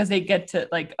just because they get to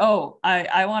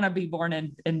I want to be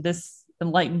born in this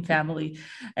enlightened family.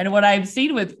 And what I've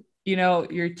seen with,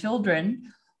 your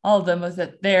children, all of them, was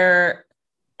that they're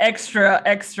extra,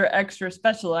 extra, extra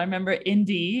special. I remember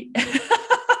Indy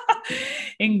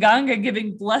in Ganga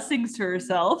giving blessings to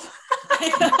herself.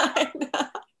 I know.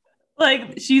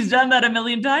 Like, she's done that a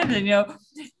million times. And,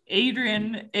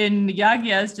 Adrian in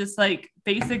Yagya is just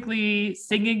basically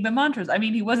singing the mantras.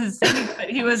 He wasn't singing, but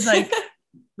he was a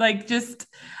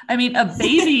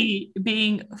baby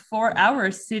being 4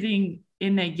 hours sitting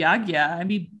in a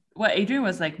Yagya. What Adrian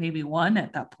was maybe 1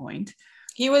 at that point.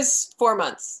 He was 4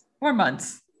 months. 4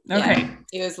 months. Okay. Yeah,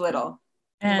 he was little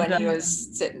and, when he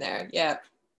was sitting there. Yeah.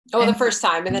 Oh, the first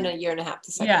time, and then a year and a half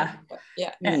the second.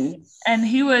 Yeah. Yeah. And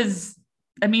he was,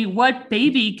 what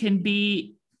baby can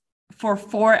be for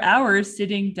 4 hours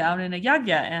sitting down in a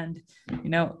yagya, and,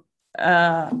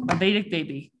 a Vedic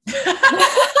baby.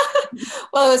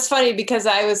 Well, it was funny because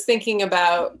I was thinking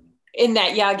about in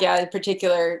that yagya in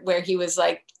particular, where he was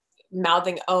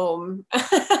mouthing Om.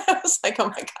 I was like, oh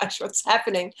my gosh, what's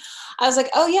happening? I was like,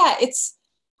 oh yeah,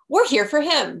 we're here for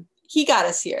him. He got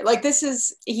us here.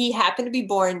 He happened to be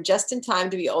born just in time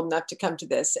to be old enough to come to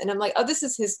this. And I'm like, oh, this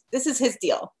is his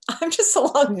deal. I'm just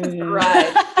along for the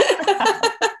ride.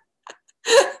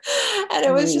 And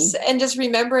it was just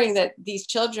remembering that these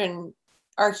children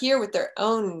are here with their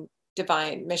own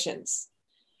divine missions.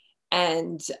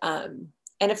 And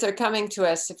if they're coming to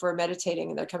us, if we're meditating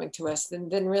and they're coming to us,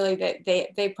 then really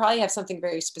they probably have something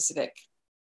very specific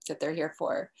that they're here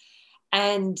for.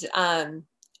 And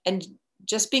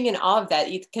just being in awe of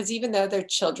that, because even though they're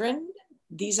children,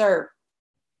 these are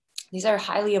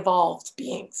highly evolved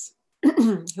beings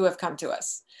who have come to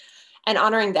us, and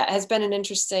honoring that has been an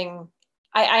interesting.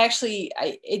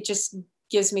 It just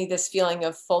gives me this feeling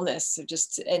of fullness, of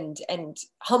just and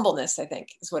humbleness. I think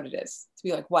is what it is, to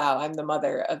be like, wow, I'm the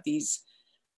mother of these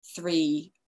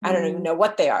 3. I don't even know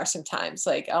what they are. Sometimes,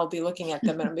 I'll be looking at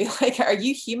them and I'll be like, are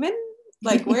you human?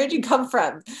 Where did you come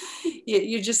from?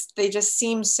 They just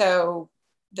seem so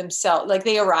themselves,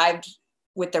 they arrived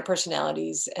with their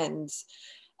personalities, and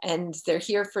they're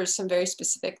here for some very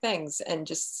specific things, and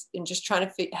just trying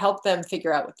to help them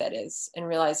figure out what that is, and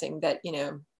realizing that,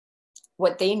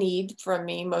 what they need from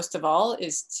me most of all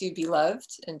is to be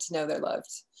loved and to know they're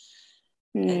loved.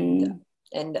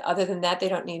 And other than that, they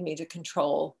don't need me to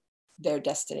control their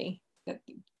destiny.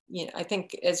 I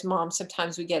think as moms,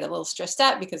 sometimes we get a little stressed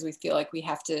out because we feel like we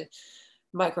have to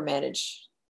micromanage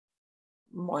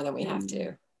more than we have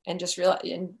to, and just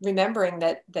remembering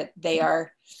that they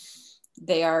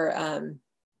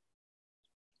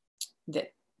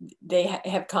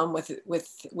have come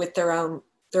with their own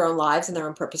lives and their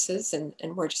own purposes, and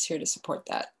we're just here to support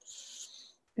that,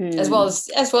 as well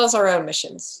as our own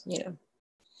missions.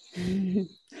 I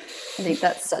think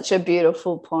that's such a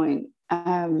beautiful point.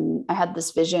 I had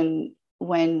this vision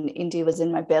when Indy was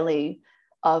in my belly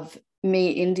of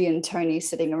me, Indy, and Tony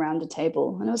sitting around a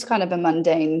table, and it was kind of a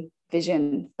mundane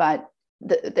vision, but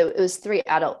it was 3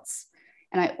 adults,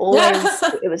 and I always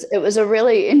it was a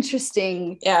really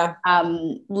interesting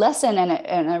lesson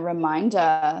and a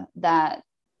reminder that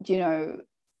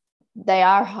they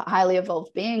are highly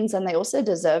evolved beings, and they also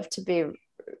deserve to be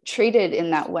treated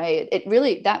in that way.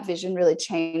 That vision really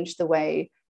changed the way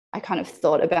I kind of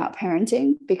thought about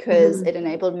parenting, because it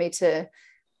enabled me to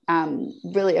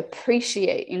really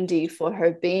appreciate Indy for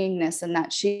her beingness, and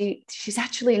that she's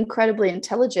actually incredibly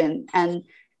intelligent and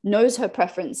knows her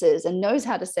preferences and knows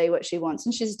how to say what she wants.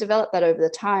 And she's developed that over the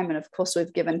time. And of course,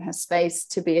 we've given her space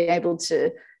to be able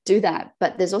to do that.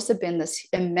 But there's also been this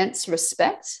immense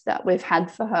respect that we've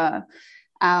had for her,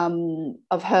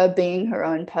 of her being her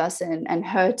own person and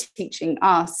her teaching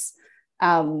us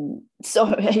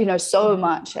so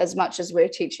much as we're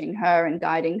teaching her and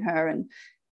guiding her. And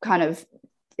kind of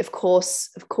course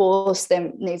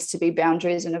there needs to be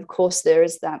boundaries, and of course there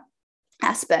is that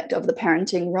aspect of the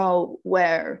parenting role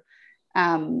where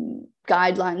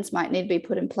guidelines might need to be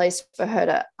put in place for her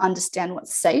to understand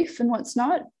what's safe and what's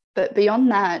not. But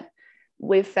beyond that,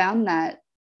 we've found that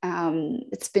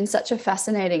it's been such a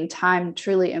fascinating time,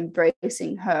 truly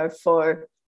embracing her for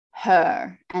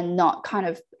her and not kind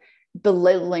of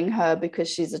belittling her because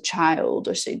she's a child,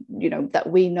 or she, that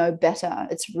we know better.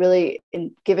 It's really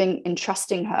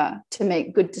entrusting her to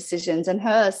make good decisions and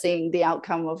her seeing the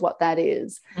outcome of what that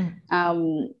is.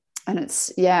 And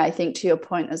it's, I think to your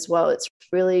point as well, it's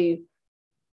really,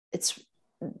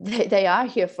 they are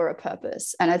here for a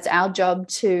purpose, and it's our job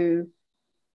to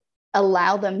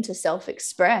allow them to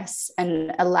self-express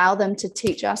and allow them to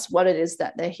teach us what it is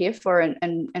that they're here for,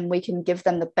 and we can give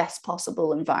them the best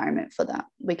possible environment for that.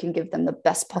 We can give them the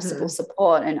best possible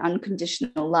support and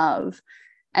unconditional love.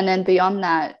 And then beyond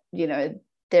that,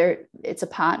 it's a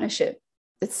partnership.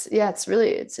 It's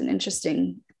an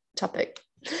interesting topic.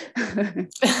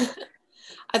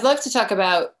 I'd love to talk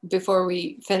about, before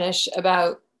we finish,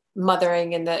 about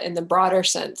mothering in the broader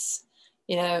sense,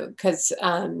 because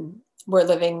we're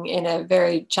living in a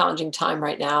very challenging time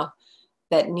right now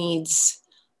that needs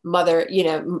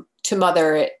to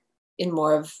mother it in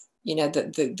more of,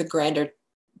 the grander,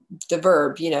 the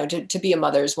verb, to be a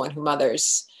mother is one who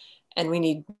mothers. And we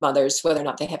need mothers, whether or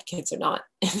not they have kids or not,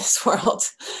 in this world.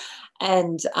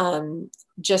 And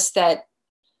just that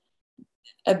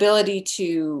ability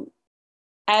to,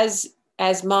 as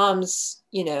moms,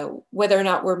 whether or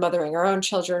not we're mothering our own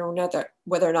children, or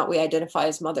whether or not we identify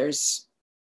as mothers,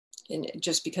 and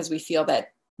just because we feel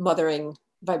that mothering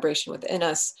vibration within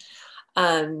us,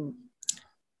 that's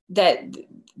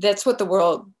what the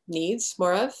world needs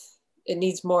more of. It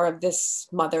needs more of this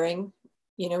mothering.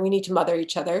 We need to mother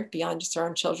each other beyond just our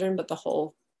own children, but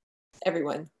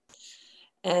everyone.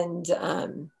 And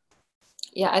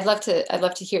I'd love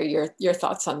to hear your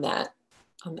thoughts on that,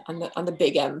 on the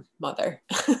big M mother.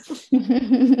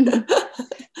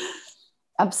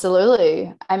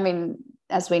 Absolutely. I mean,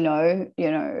 as we know,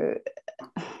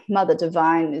 Mother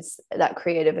Divine is that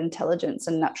creative intelligence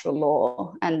and natural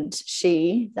law, and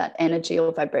that energy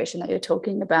or vibration that you're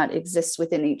talking about exists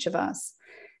within each of us.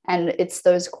 And it's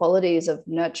those qualities of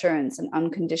nurturance and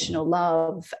unconditional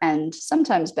love, and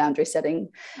sometimes boundary setting.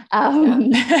 But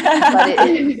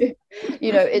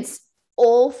it's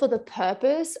all for the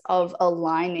purpose of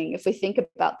aligning. If we think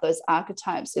about those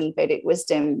archetypes in Vedic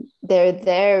wisdom, they're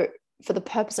there for the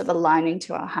purpose of aligning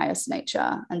to our highest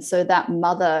nature. And so that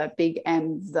mother, big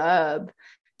M verb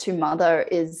to mother,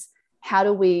 is how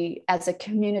do we as a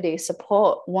community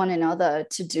support one another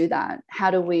to do that? How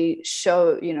do we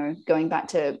show, going back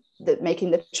to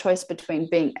making the choice between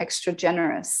being extra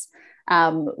generous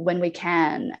when we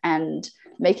can, and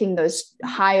making those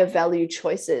higher value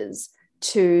choices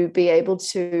to be able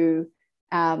to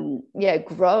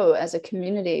grow as a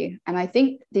community. And I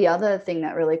think the other thing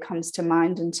that really comes to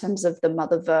mind in terms of the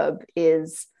mother verb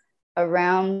is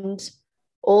around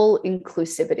all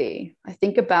inclusivity. I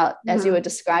think about, as you were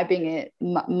describing it,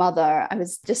 mother, I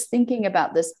was just thinking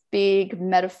about this big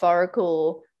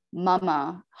metaphorical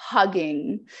mama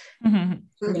hugging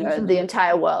the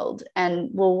entire world. And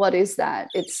well, what is that?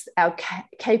 It's our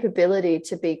capability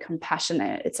to be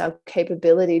compassionate. It's our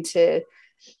capability to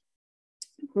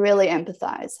really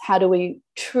empathize. How do we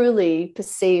truly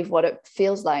perceive what it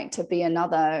feels like to be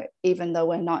another, even though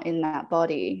we're not in that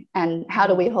body? And how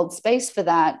do we hold space for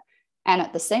that? And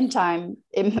at the same time,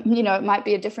 it might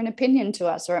be a different opinion to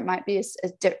us, or it might be a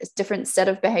different set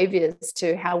of behaviors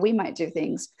to how we might do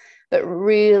things, but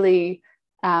really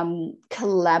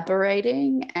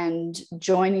collaborating and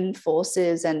joining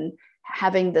forces and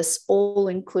having this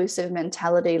all-inclusive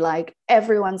mentality, like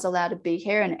everyone's allowed to be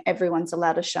here and everyone's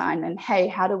allowed to shine. And hey,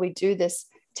 how do we do this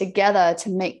together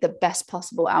to make the best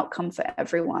possible outcome for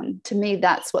everyone? To me,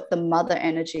 that's what the mother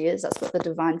energy is. That's what the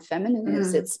divine feminine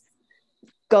is. It's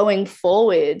going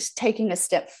forward, taking a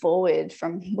step forward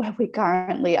from where we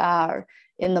currently are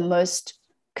in the most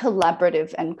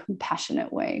collaborative and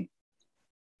compassionate way.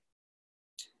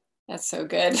 That's so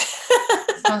good.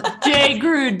 Jay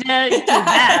Grew did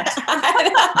that.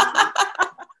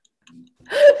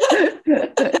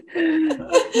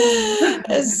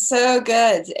 It's so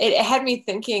good. It had me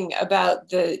thinking about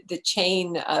the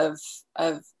chain of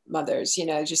mothers,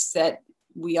 just that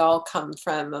we all come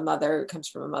from a mother, comes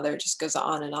from a mother, it just goes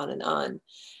on and on and on.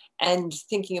 And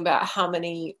thinking about how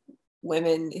many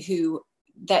women who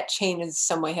that chain in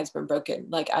some way has been broken,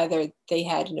 like either they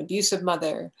had an abusive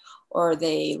mother, or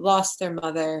they lost their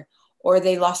mother, or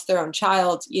they lost their own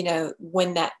child,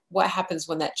 what happens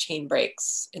when that chain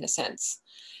breaks, in a sense.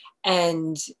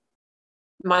 And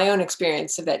my own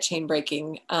experience of that chain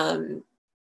breaking,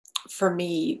 for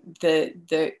me,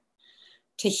 the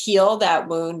to heal that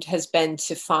wound has been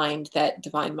to find that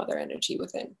divine mother energy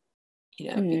within,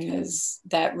 because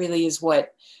that really is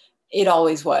what it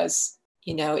always was.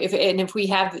 if we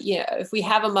have, if we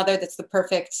have a mother that's the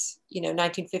perfect,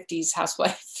 1950s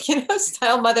housewife,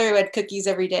 style mother who had cookies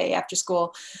every day after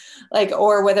school,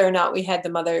 or whether or not we had the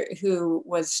mother who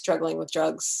was struggling with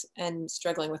drugs and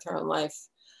struggling with her own life,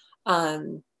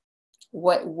 to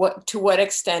what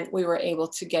extent we were able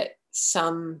to get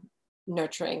some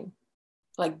nurturing,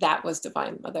 that was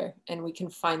divine mother. And we can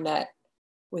find that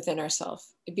within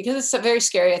ourselves, because it's very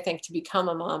scary, I think, to become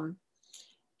a mom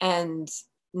and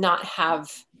not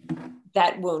have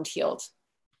that wound healed.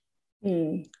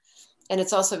 And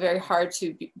it's also very hard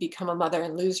to become a mother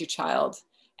and lose your child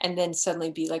and then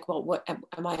suddenly be like, well, what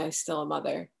am I still a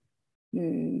mother? But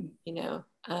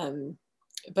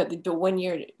when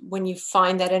you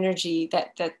find that energy,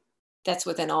 that's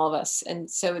within all of us, and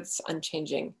so it's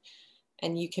unchanging,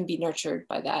 and you can be nurtured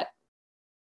by that.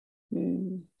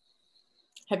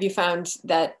 Have you found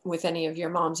that with any of your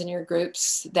moms in your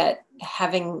groups, that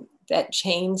having that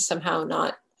chain somehow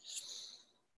not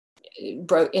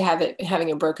having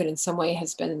it broken in some way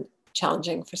has been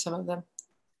challenging for some of them?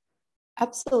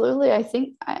 Absolutely. I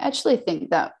actually think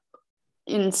that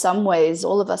in some ways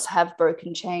all of us have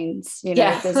broken chains.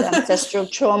 There's ancestral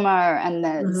trauma, and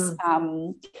there's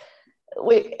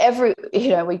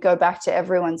we go back to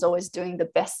everyone's always doing the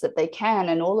best that they can,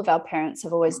 and all of our parents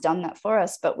have always done that for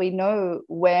us, but we know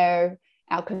where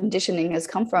our conditioning has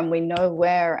come from. We know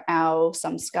where our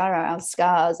samskara, our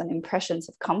scars and impressions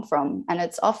have come from, and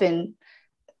it's often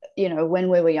when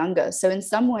we were younger. So in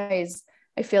some ways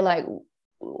I feel like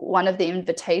one of the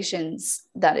invitations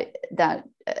that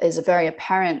is very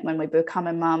apparent when we become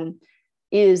a mum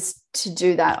is to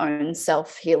do that own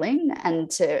self-healing and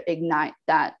to ignite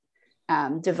that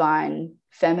divine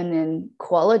feminine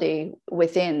quality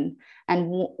within. And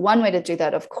one way to do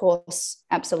that, of course,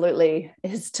 absolutely,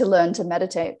 is to learn to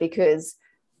meditate, because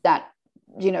that,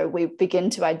 we begin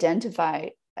to identify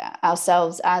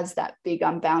ourselves as that big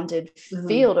unbounded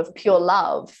field of pure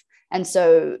love. And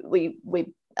so we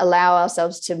allow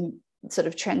ourselves to sort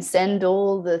of transcend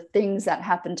all the things that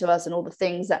happened to us and all the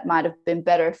things that might have been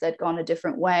better if they'd gone a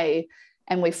different way.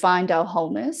 And we find our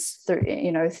wholeness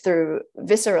through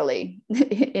viscerally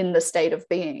in the state of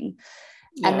being.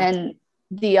 Yeah. And then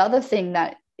the other thing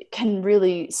that can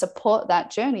really support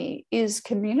that journey is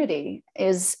community,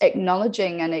 is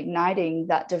acknowledging and igniting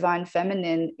that divine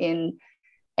feminine in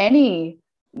any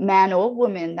man or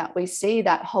woman that we see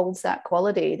that holds that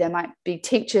quality. There might be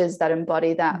teachers that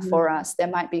embody that for us. There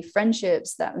might be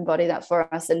friendships that embody that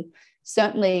for us. And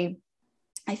certainly,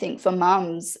 I think for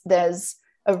mums, there's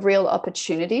a real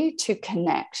opportunity to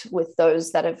connect with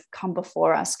those that have come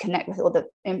before us, connect with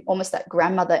almost that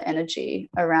grandmother energy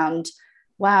around,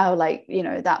 wow,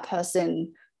 that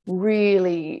person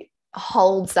really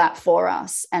holds that for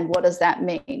us. And what does that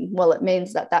mean? Well, it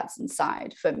means that that's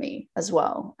inside for me as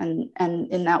well. And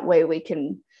in that way we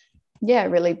can,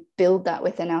 really build that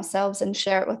within ourselves and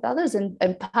share it with others and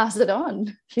pass it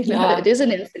on. It is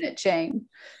an infinite chain.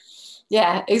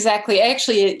 Yeah, exactly.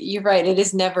 Actually, you're right. It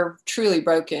is never truly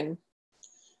broken.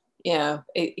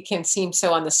 It can seem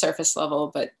so on the surface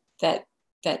level, but that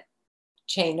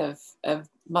chain of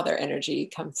mother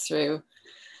energy comes through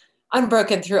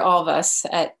unbroken through all of us.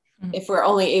 If we're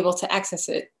only able to access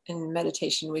it in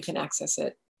meditation, we can access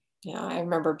it. I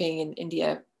remember being in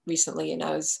India recently, and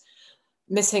I was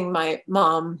missing my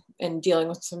mom and dealing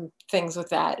with some things with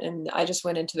that. And I just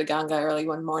went into the Ganga early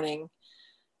one morning,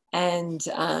 and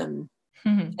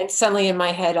suddenly in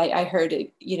my head, I heard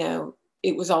it,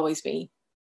 it was always me.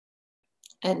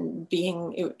 And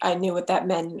I knew what that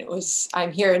meant. It was,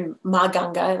 I'm here in Ma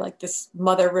Ganga, like this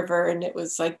mother river. And it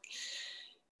was like,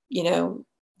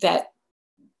 that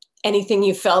anything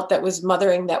you felt that was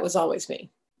mothering, that was always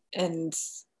me. And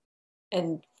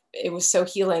it was so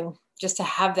healing just to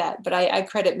have that. But I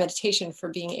credit meditation for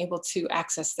being able to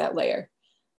access that layer,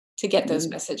 to get those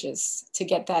messages, to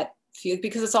get that feel,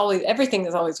 because it's always, everything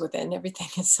is always within, everything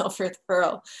is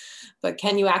self-referral. But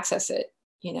can you access it?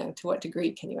 To what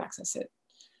degree can you access it?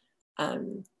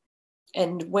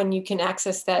 And when you can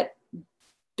access that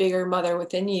bigger mother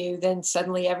within you, then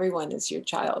suddenly everyone is your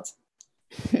child.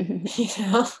 And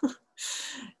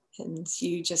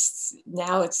you just,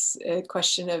 now it's a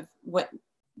question of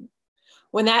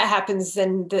when that happens,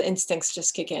 then the instincts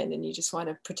just kick in and you just want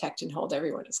to protect and hold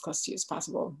everyone as close to you as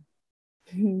possible.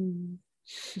 And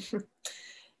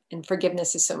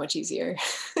forgiveness is so much easier.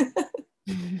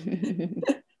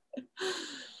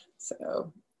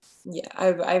 So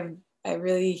I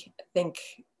really think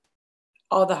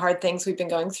all the hard things we've been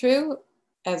going through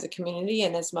as a community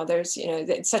and as mothers,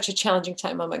 it's such a challenging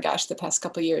time. Oh my gosh, the past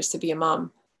couple of years to be a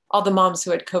mom, all the moms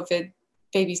who had COVID,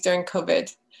 babies during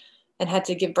COVID and had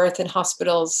to give birth in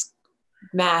hospitals,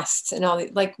 masked and all the,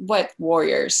 like, what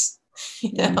warriors,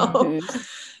 you know? Mm-hmm.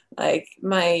 Like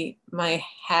my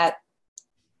hat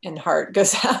and heart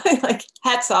goes out, like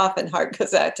hats off and heart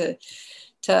goes out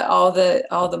to all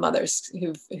the mothers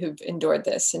who've endured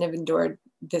this and have endured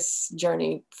this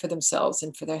journey for themselves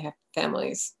and for their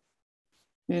families.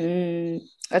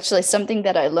 Actually, something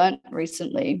that I learned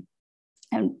recently,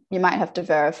 and you might have to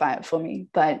verify it for me,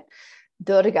 but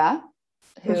Durga,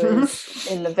 who is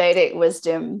in the Vedic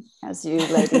wisdom, as you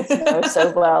ladies know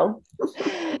so well,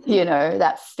 you know,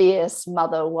 that fierce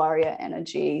mother warrior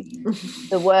energy.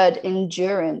 The word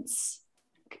endurance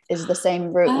is the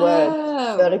same root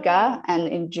word, Durga and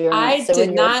endurance. I so did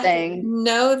when not you're saying,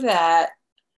 know that.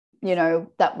 You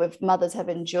know, that with mothers have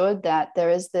endured that, there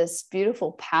is this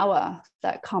beautiful power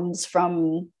that comes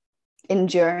from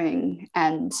enduring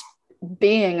and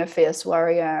being a fierce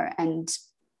warrior and,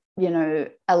 you know,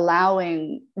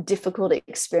 allowing difficult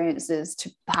experiences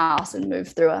to pass and move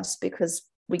through us, because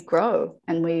we grow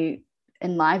and we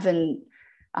enliven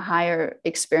a higher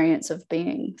experience of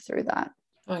being through that.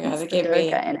 Oh my God, It's it the gave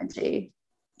me Durga energy.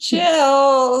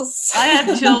 chills. I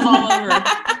have chills all over.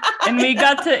 And we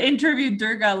got to interview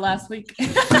Durga last week.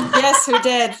 Yes, we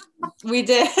did. We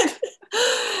did.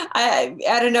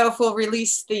 I don't know if we'll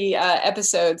release the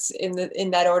episodes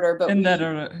in that order, but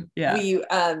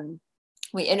yeah.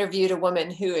 We interviewed a woman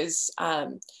who is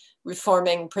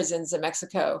reforming prisons in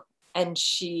Mexico, and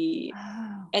she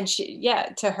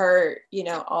to her, you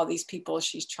know, all these people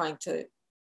she's trying to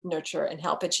nurture and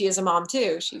help, and she is a mom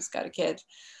too. She's got a kid.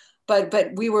 But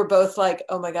we were both like,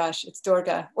 oh my gosh, it's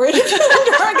Durga. We're interviewing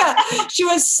Durga. She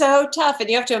was so tough. And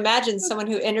you have to imagine someone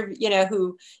who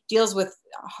deals with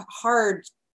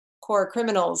hardcore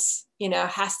criminals, you know,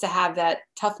 has to have that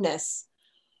toughness.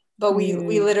 But we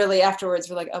literally afterwards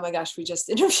were like, oh my gosh, we just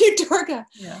interviewed Durga.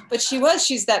 Yeah. But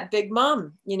she's that big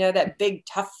mom, you know, that big,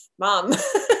 tough mom.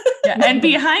 Yeah. And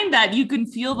behind that, you can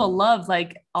feel the love,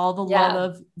 like all the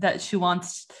love that she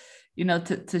wants, you know,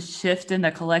 to shift in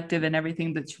the collective and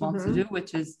everything that she wants to do,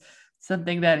 which is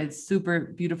something that is super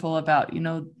beautiful about, you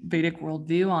know, Vedic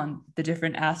worldview on the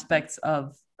different aspects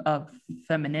of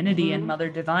femininity and mother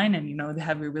divine. And, you know, they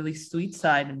have a really sweet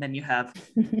side, and then you have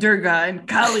Durga and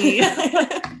Kali.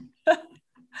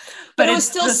 But it was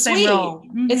still sweet.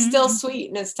 It's still sweet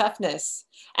in its toughness,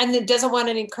 and it doesn't want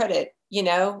any credit. You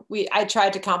know, I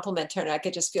tried to compliment her, and I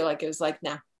could just feel like it was like,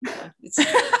 no, it's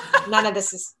none of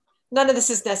this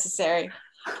is necessary.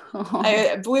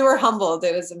 We were humbled.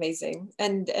 It was amazing,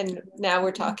 and now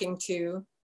we're talking to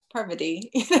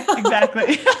Parvati. You know?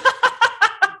 Exactly.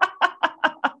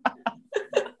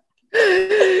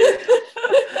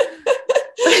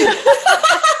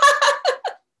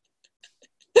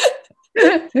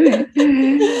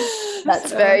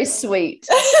 That's very sweet.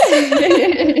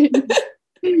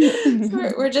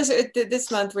 We're just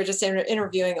this month we're just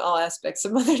interviewing all aspects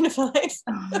of Mother Divine,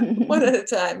 one at a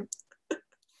time.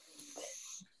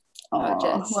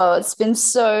 Well, it's been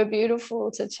so beautiful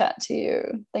to chat to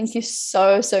you. Thank you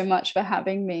so much for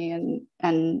having me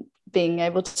and being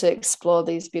able to explore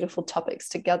these beautiful topics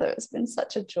together. It's been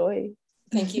such a joy.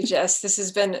 Thank you, Jess. This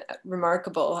has been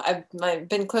remarkable. I've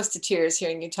been close to tears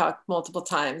hearing you talk multiple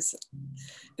times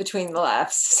between the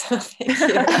laughs. So thank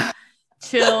you.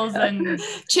 Chills,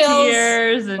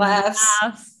 tears and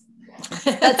laughs.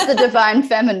 That's the divine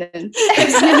feminine.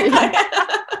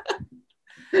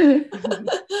 And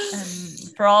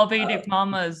for all Vedic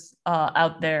mamas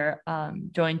out there,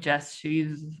 join Jess.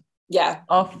 She's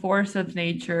a force of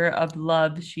nature, of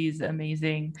love. She's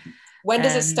amazing. When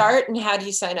does it start, and how do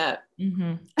you sign up?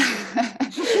 It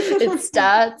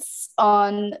starts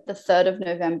on the 3rd of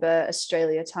November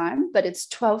Australia time, but it's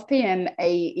 12 p.m.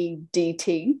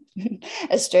 AEDT,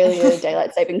 Australia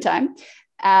Daylight Saving Time,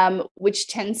 which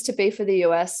tends to be for the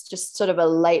US just sort of a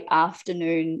late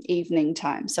afternoon, evening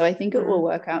time. So I think it will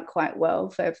work out quite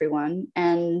well for everyone.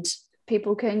 And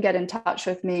people can get in touch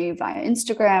with me via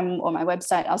Instagram or my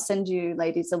website. I'll send you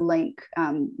ladies a link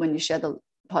when you share the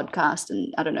podcast,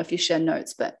 and I don't know if you share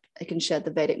notes, but I can share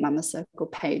the Vedic Mama Circle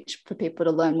page for people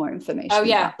to learn more information. Oh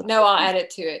yeah, no, I'll add it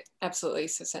to it. Absolutely.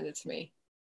 So send it to me.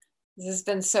 This has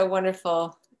been so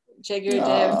wonderful. Jai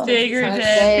Gurudev. Jai Gurudev.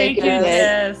 Thank you,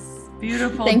 Jess.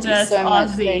 Beautiful. Thank Jess. you so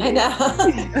much. Aussie. I know.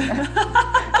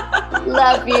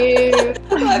 Love you.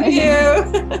 Love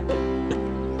you.